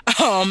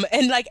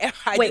 And like,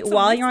 wait,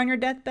 while you're on your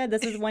deathbed,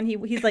 this is when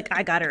he's like,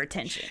 I got her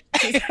attention.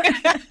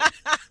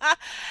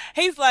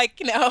 He's like,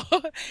 you know,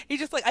 he's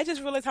just like, I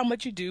just realized how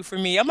much you do for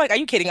me. I'm like, are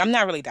you kidding? I'm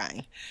not really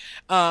dying.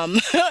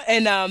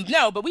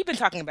 No, but we've been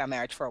talking about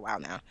marriage for a while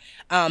now.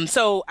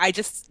 So I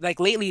just like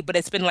lately, but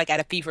it's been like at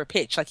a fever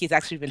pitch. Like he's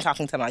actually been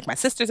talking to like my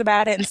sisters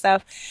about it and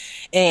stuff.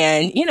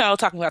 And, you know,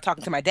 talking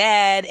to my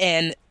dad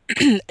and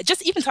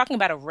just even talking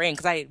about a ring.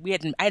 Cause I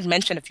had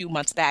mentioned a few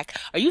months back,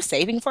 are you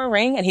saving for a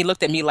ring? And he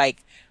looked at me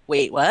like,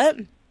 wait, what?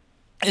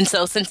 And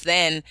so since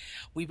then,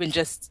 we've been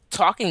just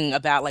talking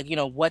about like, you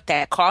know, what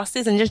that cost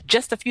is. And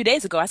just a few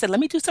days ago, I said, let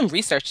me do some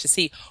research to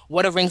see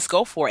what a rings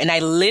go for. And I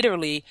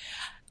literally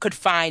could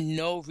find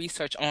no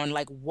research on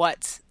like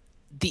what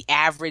the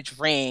average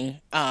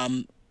ring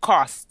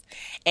costs.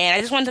 And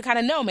I just wanted to kind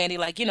of know, Mandy,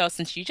 like, you know,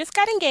 since you just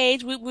got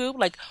engaged,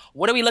 like,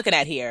 what are we looking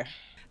at here?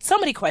 So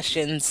many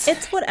questions.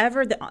 It's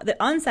whatever the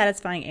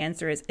unsatisfying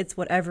answer is. It's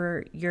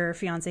whatever your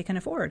fiance can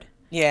afford.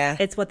 Yeah.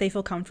 It's what they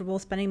feel comfortable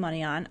spending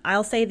money on.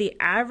 I'll say the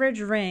average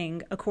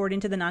ring, according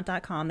to the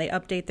knot.com, they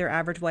update their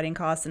average wedding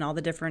costs and all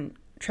the different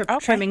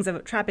trappings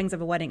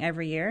of a wedding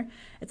every year.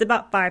 It's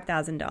about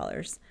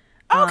 $5,000.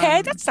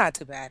 Okay, that's not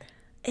too bad.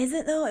 Is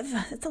it though?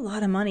 It's a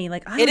lot of money.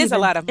 Like it is a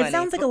lot of money. It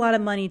sounds like a lot of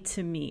money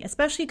to me,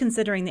 especially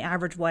considering the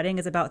average wedding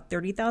is about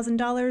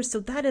 $30,000. So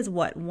that is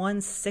what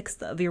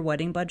 1/6 of your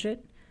wedding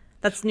budget.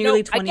 That's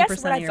nearly 20% of your wedding budget. I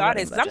guess what I thought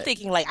is, I'm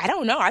thinking like, I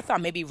don't know. I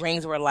thought maybe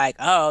rings were like,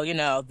 oh, you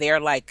know, they're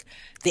like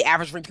the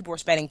average ring. People were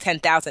spending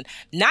 $10,000.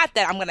 Not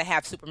that I'm going to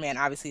have Superman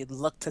obviously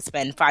look to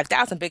spend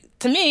 $5,000. But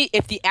to me,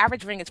 if the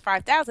average ring is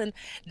 $5,000,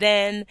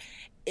 then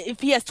if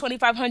he has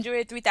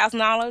 $2,500,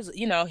 $3,000,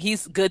 you know,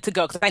 he's good to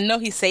go. Because I know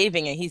he's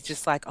saving and he's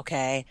just like,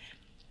 okay,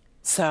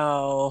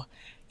 so,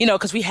 you know,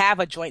 because we have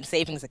a joint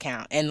savings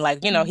account. And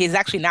like, you know, he's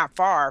actually not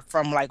far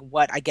from like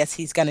what I guess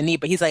he's going to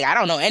need. But he's like, I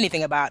don't know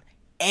anything about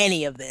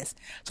any of this.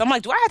 So I'm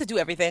like, do I have to do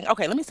everything?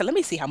 Okay, let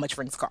me see how much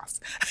rings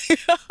cost.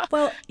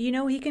 Well, you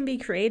know, he can be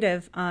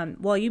creative.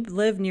 Well, you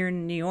live near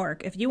New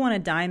York. If you want a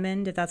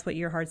diamond, if that's what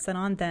your heart's set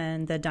on,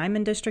 then the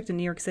Diamond District in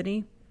New York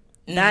City,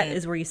 that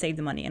is where you save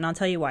the money. And I'll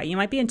tell you why. You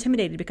might be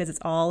intimidated because it's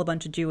all a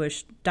bunch of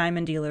Jewish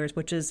diamond dealers,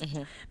 which is,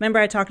 remember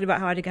I talked about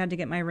how I had to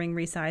get my ring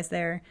resized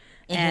there?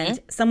 And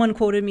someone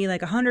quoted me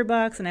like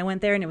 $100 and I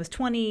went there and it was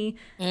 20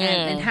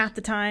 and half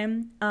the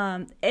time.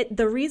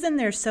 The reason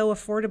they're so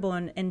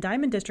affordable in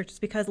Diamond District is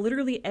because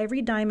literally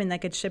every diamond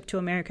that gets shipped to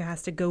America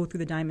has to go through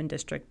the Diamond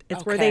District.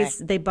 It's where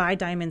they buy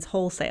diamonds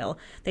wholesale.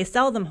 They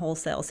sell them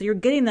wholesale. So you're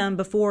getting them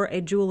before a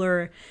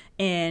jeweler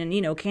in,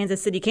 you know,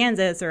 Kansas City,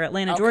 Kansas or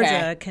Atlanta,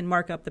 Georgia can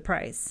mark up the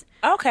price.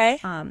 Okay.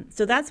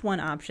 So that's one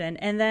option.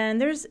 And then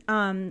there's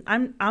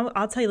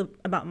I'll tell you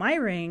about my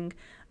ring.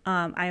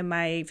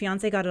 My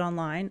fiance got it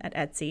online at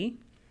Etsy,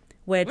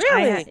 which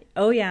really?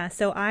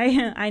 So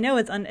I know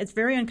it's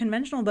very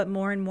unconventional, but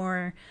more and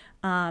more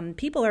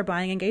people are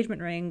buying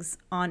engagement rings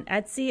on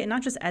Etsy, and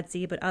not just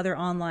Etsy, but other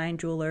online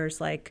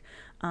jewelers like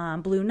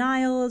Blue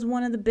Nile is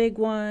one of the big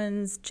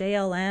ones.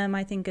 JLM,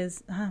 I think,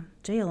 is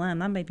JLM.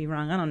 That might be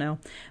wrong. I don't know.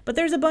 But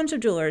there's a bunch of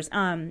jewelers.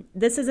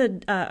 This is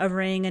a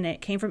ring, and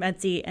it came from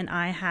Etsy, and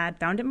I had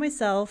found it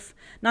myself.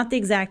 Not the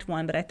exact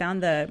one, but I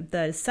found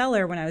the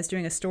seller when I was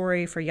doing a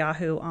story for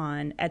Yahoo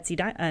on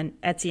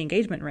Etsy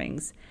engagement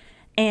rings.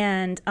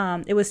 And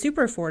it was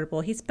super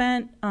affordable. He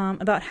spent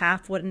about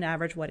half what an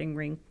average wedding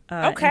ring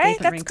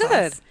engagement ring good.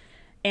 costs.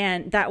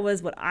 And that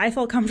was what I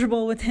felt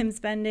comfortable with him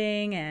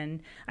spending.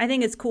 And I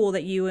think it's cool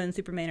that you and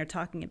Superman are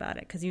talking about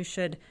it, because you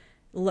should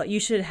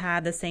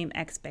have the same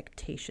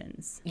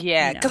expectations.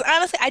 Yeah, because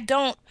honestly,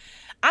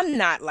 I'm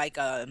not like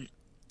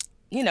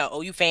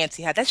oh, you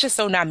fancy hat. That's just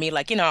so not me.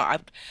 Like,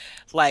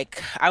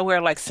 I wear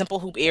like simple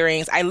hoop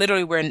earrings. I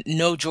literally wear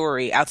no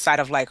jewelry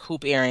outside of like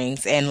hoop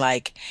earrings. And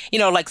like,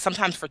 like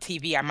sometimes for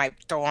TV, I might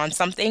throw on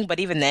something, but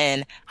even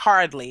then,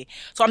 hardly.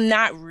 So I'm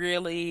not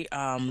really,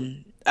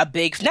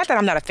 not that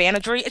I'm not a fan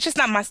of jewelry, it's just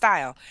not my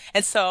style.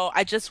 And so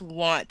I just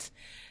want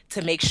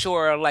to make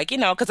sure, like,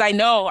 because I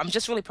know I'm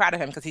just really proud of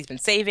him because he's been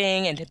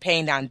saving and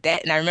paying down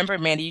debt. And I remember,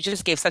 Amanda, you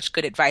just gave such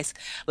good advice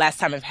last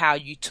time of how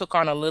you took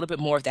on a little bit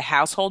more of the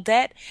household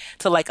debt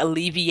to like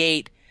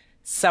alleviate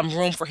some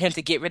room for him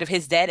to get rid of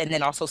his debt and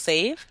then also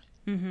save.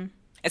 Mm-hmm.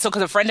 And so,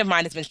 because a friend of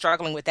mine has been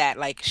struggling with that,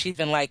 like she's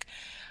been like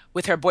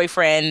with her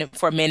boyfriend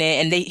for a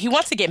minute, and he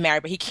wants to get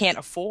married, but he can't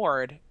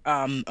afford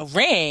a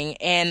ring.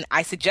 And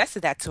I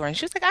suggested that to her, and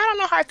she was like, I don't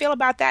know how I feel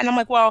about that. And I'm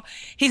like, well,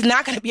 he's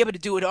not going to be able to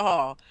do it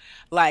all.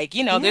 Like,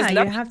 there's nothing.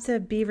 You have to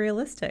be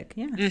realistic.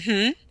 Yeah.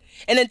 Mm-hmm.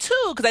 And then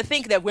two, because I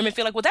think that women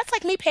feel like, well, that's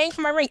like me paying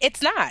for my ring.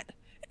 It's not.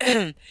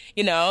 That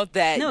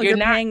you're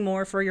not paying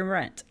more for your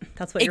rent.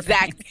 That's what you're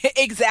paying.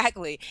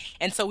 Exactly.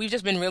 And so we've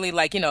just been really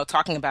like,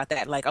 talking about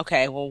that. Like,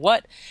 okay, well,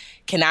 what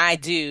can I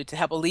do to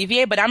help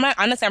alleviate? But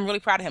I'm really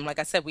proud of him. Like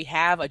I said, we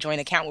have a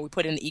joint account where we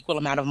put in an equal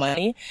amount of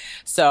money.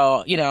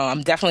 So,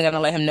 I'm definitely going to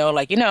let him know,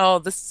 like,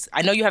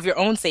 I know you have your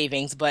own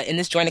savings, but in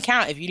this joint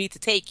account, if you need to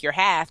take your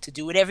half to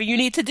do whatever you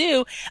need to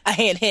do, a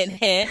hint, hint,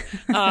 hint,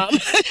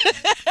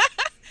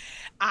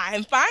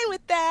 I'm fine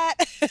with that.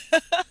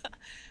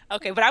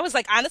 Okay, but I was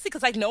like, honestly,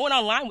 because like no one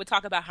online would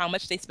talk about how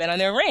much they spent on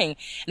their ring.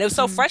 And it was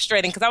so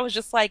frustrating because I was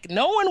just like,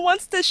 no one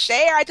wants to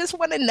share. I just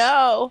want to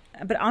know.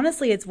 But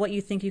honestly, it's what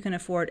you think you can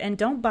afford. And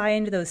don't buy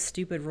into those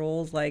stupid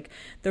rules like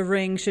the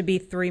ring should be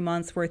 3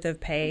 months worth of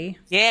pay.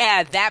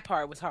 Yeah, that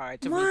part was hard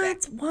to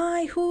read.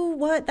 Why? Who?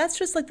 What? That's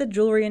just like the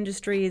jewelry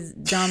industry's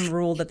dumb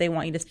rule that they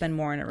want you to spend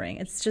more on a ring.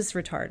 It's just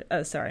retarded.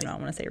 Oh, sorry, no, I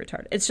want to say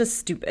retarded. It's just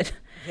stupid.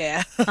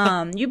 Yeah.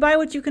 You buy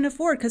what you can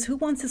afford, because who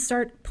wants to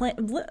start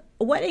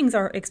weddings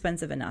are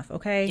expensive enough,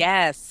 okay?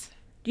 Yes.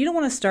 You don't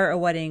want to start a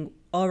wedding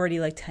already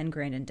like 10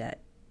 grand in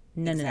debt.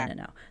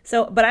 No.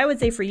 So, but I would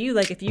say for you,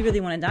 like if you really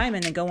want a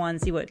diamond, then go on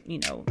and see what,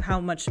 how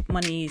much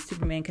money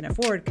Superman can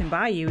afford, can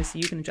buy you, so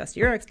you can adjust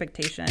your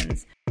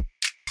expectations.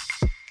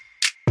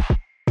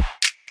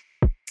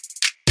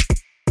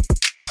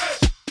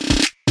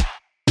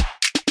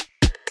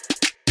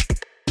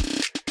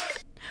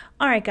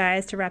 All right,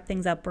 guys, to wrap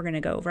things up, we're going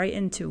to go right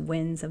into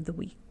wins of the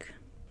week.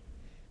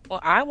 Well,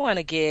 I want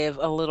to give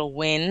a little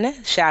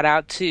win shout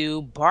out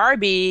to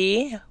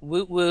Barbie.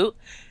 Woot woot.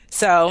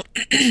 So,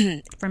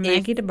 from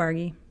Maggie to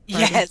Barbie.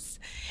 Yes.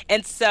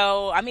 And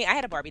so, I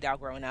had a Barbie doll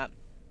growing up.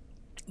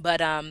 But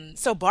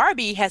so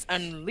Barbie has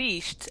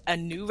unleashed a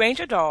new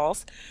range of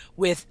dolls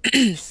with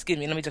excuse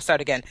me, let me just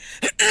start again.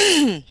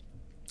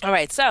 All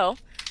right, so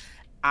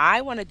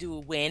I want to do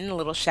a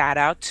little shout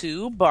out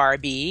to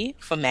Barbie,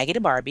 from Maggie to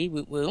Barbie.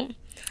 Woot woot.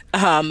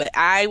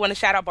 I want to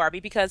shout out Barbie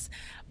because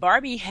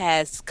Barbie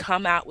has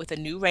come out with a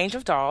new range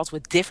of dolls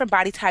with different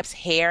body types,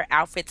 hair,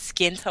 outfits,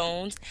 skin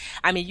tones.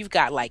 You've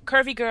got like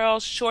curvy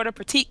girls, shorter,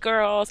 petite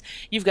girls.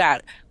 You've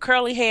got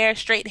curly hair,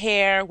 straight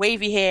hair,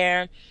 wavy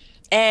hair.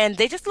 And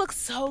they just look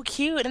so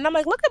cute. And I'm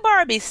like, look at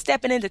Barbie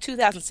stepping into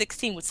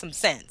 2016 with some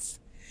sense.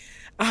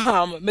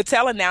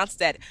 Mattel announced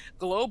that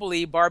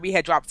globally Barbie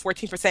had dropped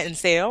 14% in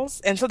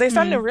sales. And so they're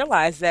starting to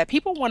realize that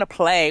people want to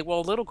play.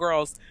 Well, little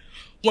girls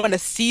want to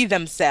see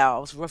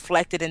themselves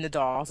reflected in the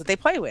dolls that they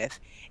play with.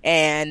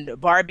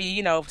 And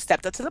Barbie,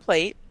 stepped up to the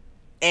plate,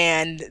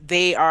 and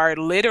they are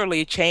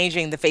literally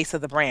changing the face of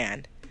the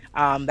brand.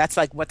 That's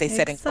like what they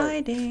said in quote.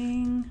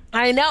 Exciting.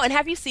 I know. And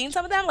have you seen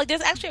some of them? Like,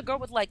 there's actually a girl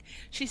with like,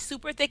 she's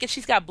super thick and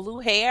she's got blue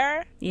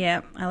hair.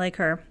 Yeah, I like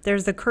her.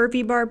 There's the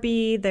curvy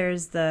Barbie.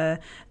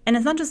 And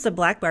it's not just a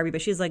black Barbie,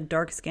 but she's like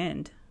dark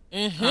skinned.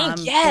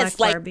 Mm-hmm. Yes,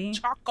 like Barbie.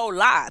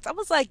 Chocolate. I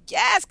was like,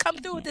 yes, come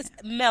through with this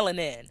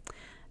melanin.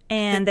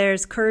 And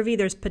there's curvy,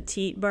 there's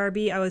petite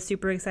Barbie. I was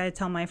super excited to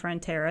tell my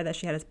friend Tara that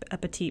she had a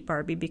petite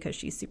Barbie because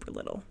she's super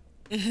little.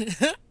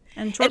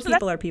 And short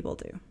people are people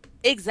too.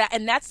 Exactly.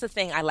 And that's the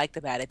thing I liked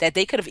about it, that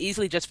they could have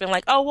easily just been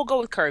like, oh, we'll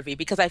go with curvy,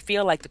 because I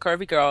feel like the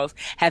curvy girls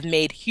have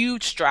made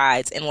huge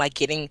strides in like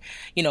getting,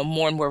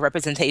 more and more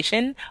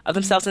representation of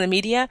themselves in the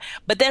media.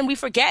 But then we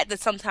forget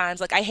that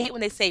sometimes, like, I hate when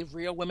they say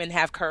real women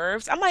have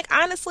curves. I'm like,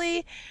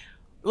 honestly,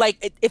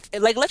 like, if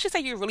like, let's just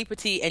say you're really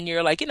petite and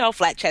you're like,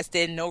 flat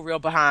chested, no real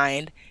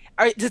behind.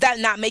 does that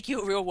not make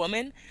you a real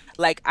woman?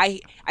 Like, I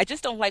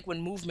just don't like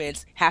when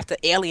movements have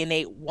to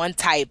alienate one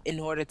type in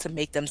order to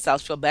make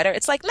themselves feel better.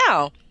 It's like,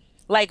 no.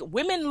 Like,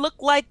 women look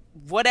like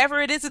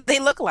whatever it is that they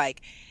look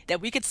like, that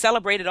we could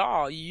celebrate it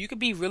all. You could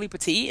be really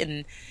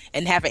petite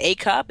and have an A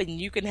cup, and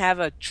you can have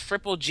a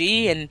triple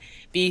G and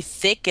be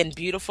thick and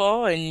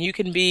beautiful, and you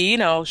can be,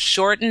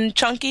 short and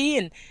chunky,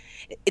 and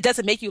it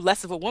doesn't make you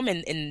less of a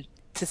woman. And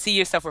to see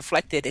yourself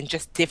reflected in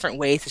just different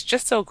ways, it's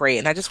just so great.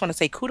 And I just want to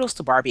say kudos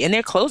to Barbie. And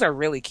their clothes are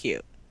really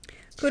cute.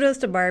 Kudos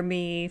to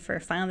Barbie for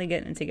finally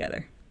getting it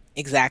together.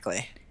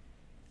 Exactly.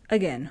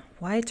 Again,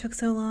 why it took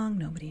so long,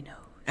 nobody knows.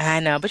 I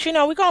know, but we're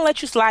going to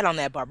let you slide on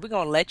that, Barbie. We're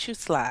going to let you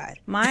slide.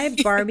 My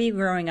Barbie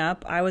growing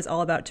up, I was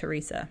all about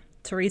Teresa.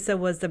 Teresa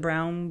was the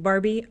brown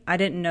Barbie. I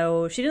didn't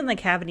know, she didn't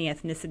have any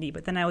ethnicity,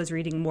 but then I was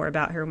reading more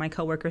about her. My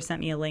coworker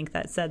sent me a link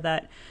that said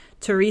that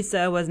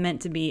Teresa was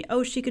meant to be,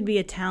 she could be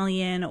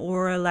Italian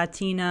or a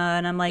Latina.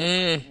 And I'm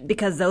like,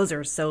 because those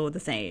are so the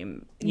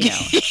same,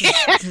 just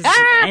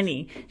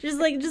any. She's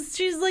like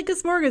a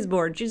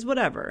smorgasbord. She's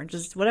whatever.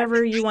 Just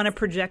whatever you want to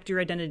project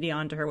your identity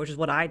onto her, which is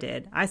what I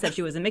did. I said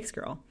she was a mixed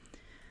girl.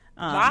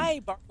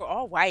 My Barbies were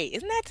all white.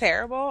 Isn't that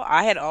terrible?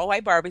 I had all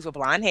white Barbies with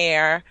blonde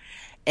hair.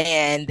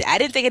 And I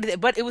didn't think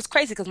it, but it was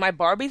crazy because my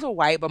Barbies were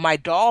white, but my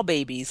doll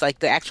babies, like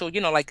the actual,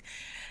 like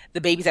the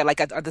babies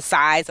that are the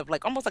size of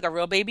almost like a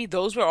real baby,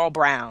 those were all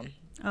brown.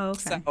 Oh,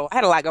 okay. So I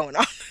had a lot going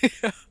on.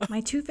 My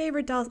two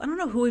favorite dolls, I don't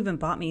know who even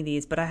bought me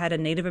these, but I had a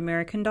Native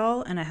American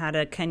doll and I had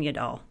a Kenya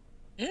doll.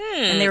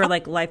 And they were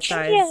life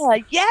size. Yeah,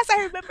 yes,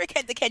 I remember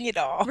the Kenya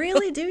doll.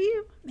 Really? Do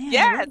you? Man,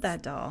 yes. I love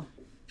that doll.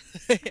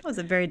 It was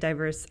a very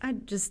diverse. I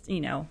just,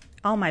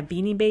 all my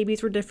Beanie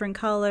Babies were different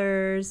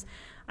colors.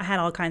 I had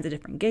all kinds of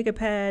different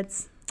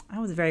Gigapets. I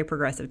was a very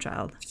progressive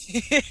child.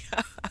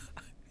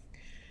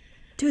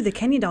 Dude, the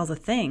Kenya doll's a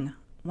thing.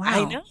 Wow.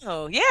 I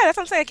know. Yeah, that's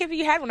what I'm saying. I can't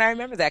believe you had one. I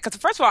remember that.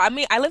 Because first of all, I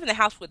lived in a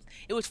house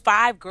it was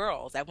 5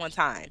 girls at one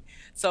time.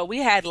 So we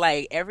had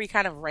every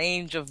kind of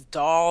range of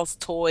dolls,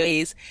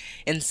 toys.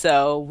 And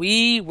so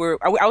I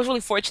was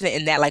really fortunate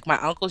in that my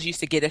uncles used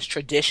to get us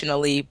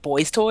traditionally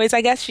boys' toys,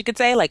 I guess you could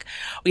say.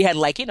 We had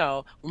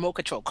remote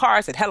control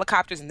cars and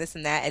helicopters and this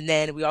and that. And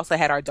then we also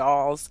had our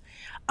dolls.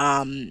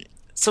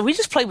 So we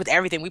just played with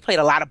everything. We played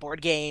a lot of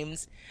board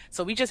games.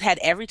 So we just had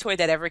every toy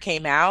that ever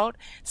came out.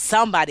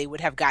 Somebody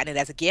would have gotten it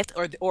as a gift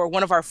or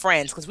one of our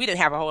friends, because we didn't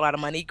have a whole lot of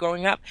money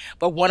growing up,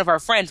 but one of our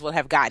friends would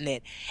have gotten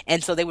it.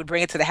 And so they would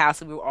bring it to the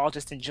house and we would all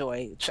just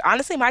enjoy.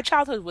 Honestly, my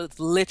childhood was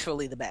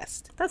literally the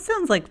best. That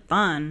sounds like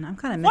fun. I'm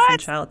kind of missing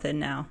childhood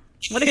now.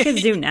 What do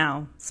kids do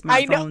now? Smartphones.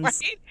 I know, right?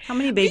 How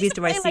many babies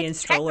do I see in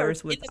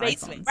strollers with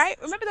iPhones? Right?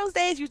 Remember those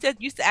days you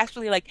used to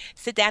actually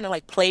sit down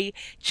and play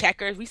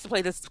checkers? We used to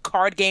play this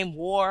card game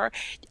War.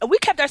 We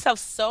kept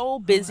ourselves so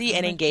busy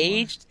and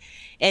engaged.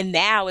 And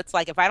now it's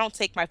if I don't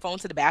take my phone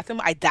to the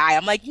bathroom, I die.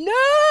 I'm like, no,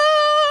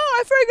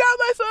 I forgot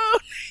my phone.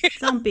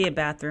 Don't be a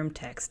bathroom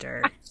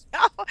texter.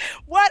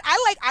 What?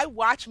 I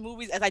watch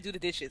movies as I do the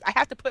dishes. I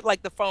have to put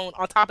the phone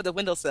on top of the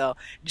windowsill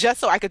just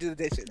so I could do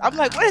the dishes. I'm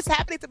like, what is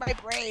happening to my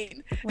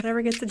brain?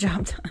 Whatever gets the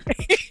job done.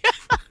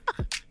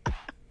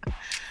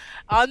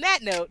 On that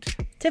note,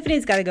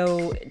 Tiffany's got to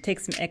go take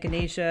some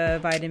echinacea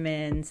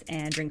vitamins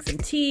and drink some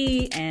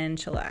tea and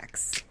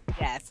chillax.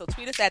 Yeah, so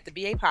tweet us at the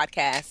BA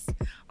Podcast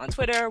on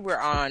Twitter. We're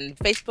on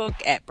Facebook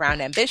at Brown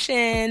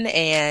Ambition,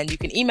 and you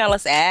can email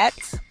us at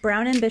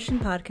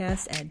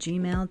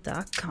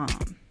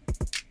brownambitionpodcast@gmail.com.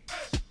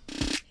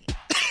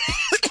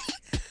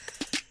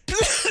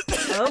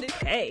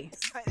 Okay.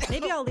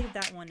 Maybe I'll leave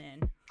that one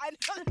in. I know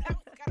that was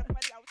kind of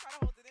funny. I was trying to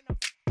hold it in. I was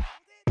like, hold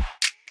it.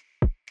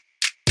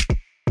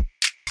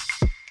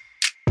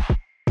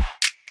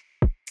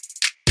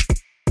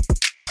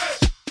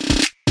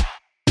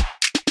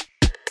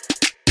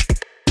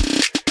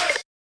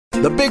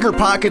 The Bigger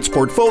Pockets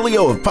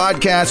portfolio of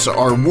podcasts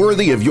are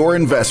worthy of your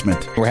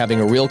investment. We're having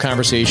a real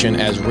conversation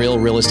as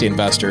real estate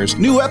investors.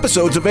 New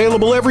episodes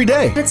available every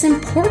day. It's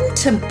important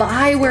to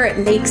buy where it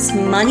makes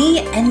money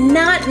and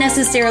not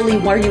necessarily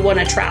where you want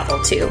to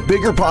travel to.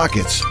 Bigger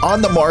Pockets,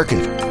 On the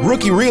Market,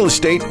 Rookie Real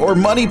Estate, or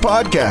Money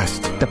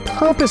Podcast. The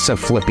purpose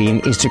of flipping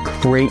is to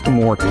create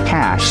more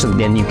cash so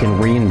then you can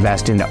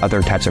reinvest into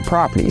other types of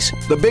properties.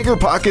 The Bigger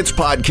Pockets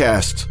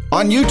Podcast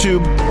on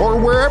YouTube or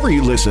wherever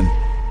you listen.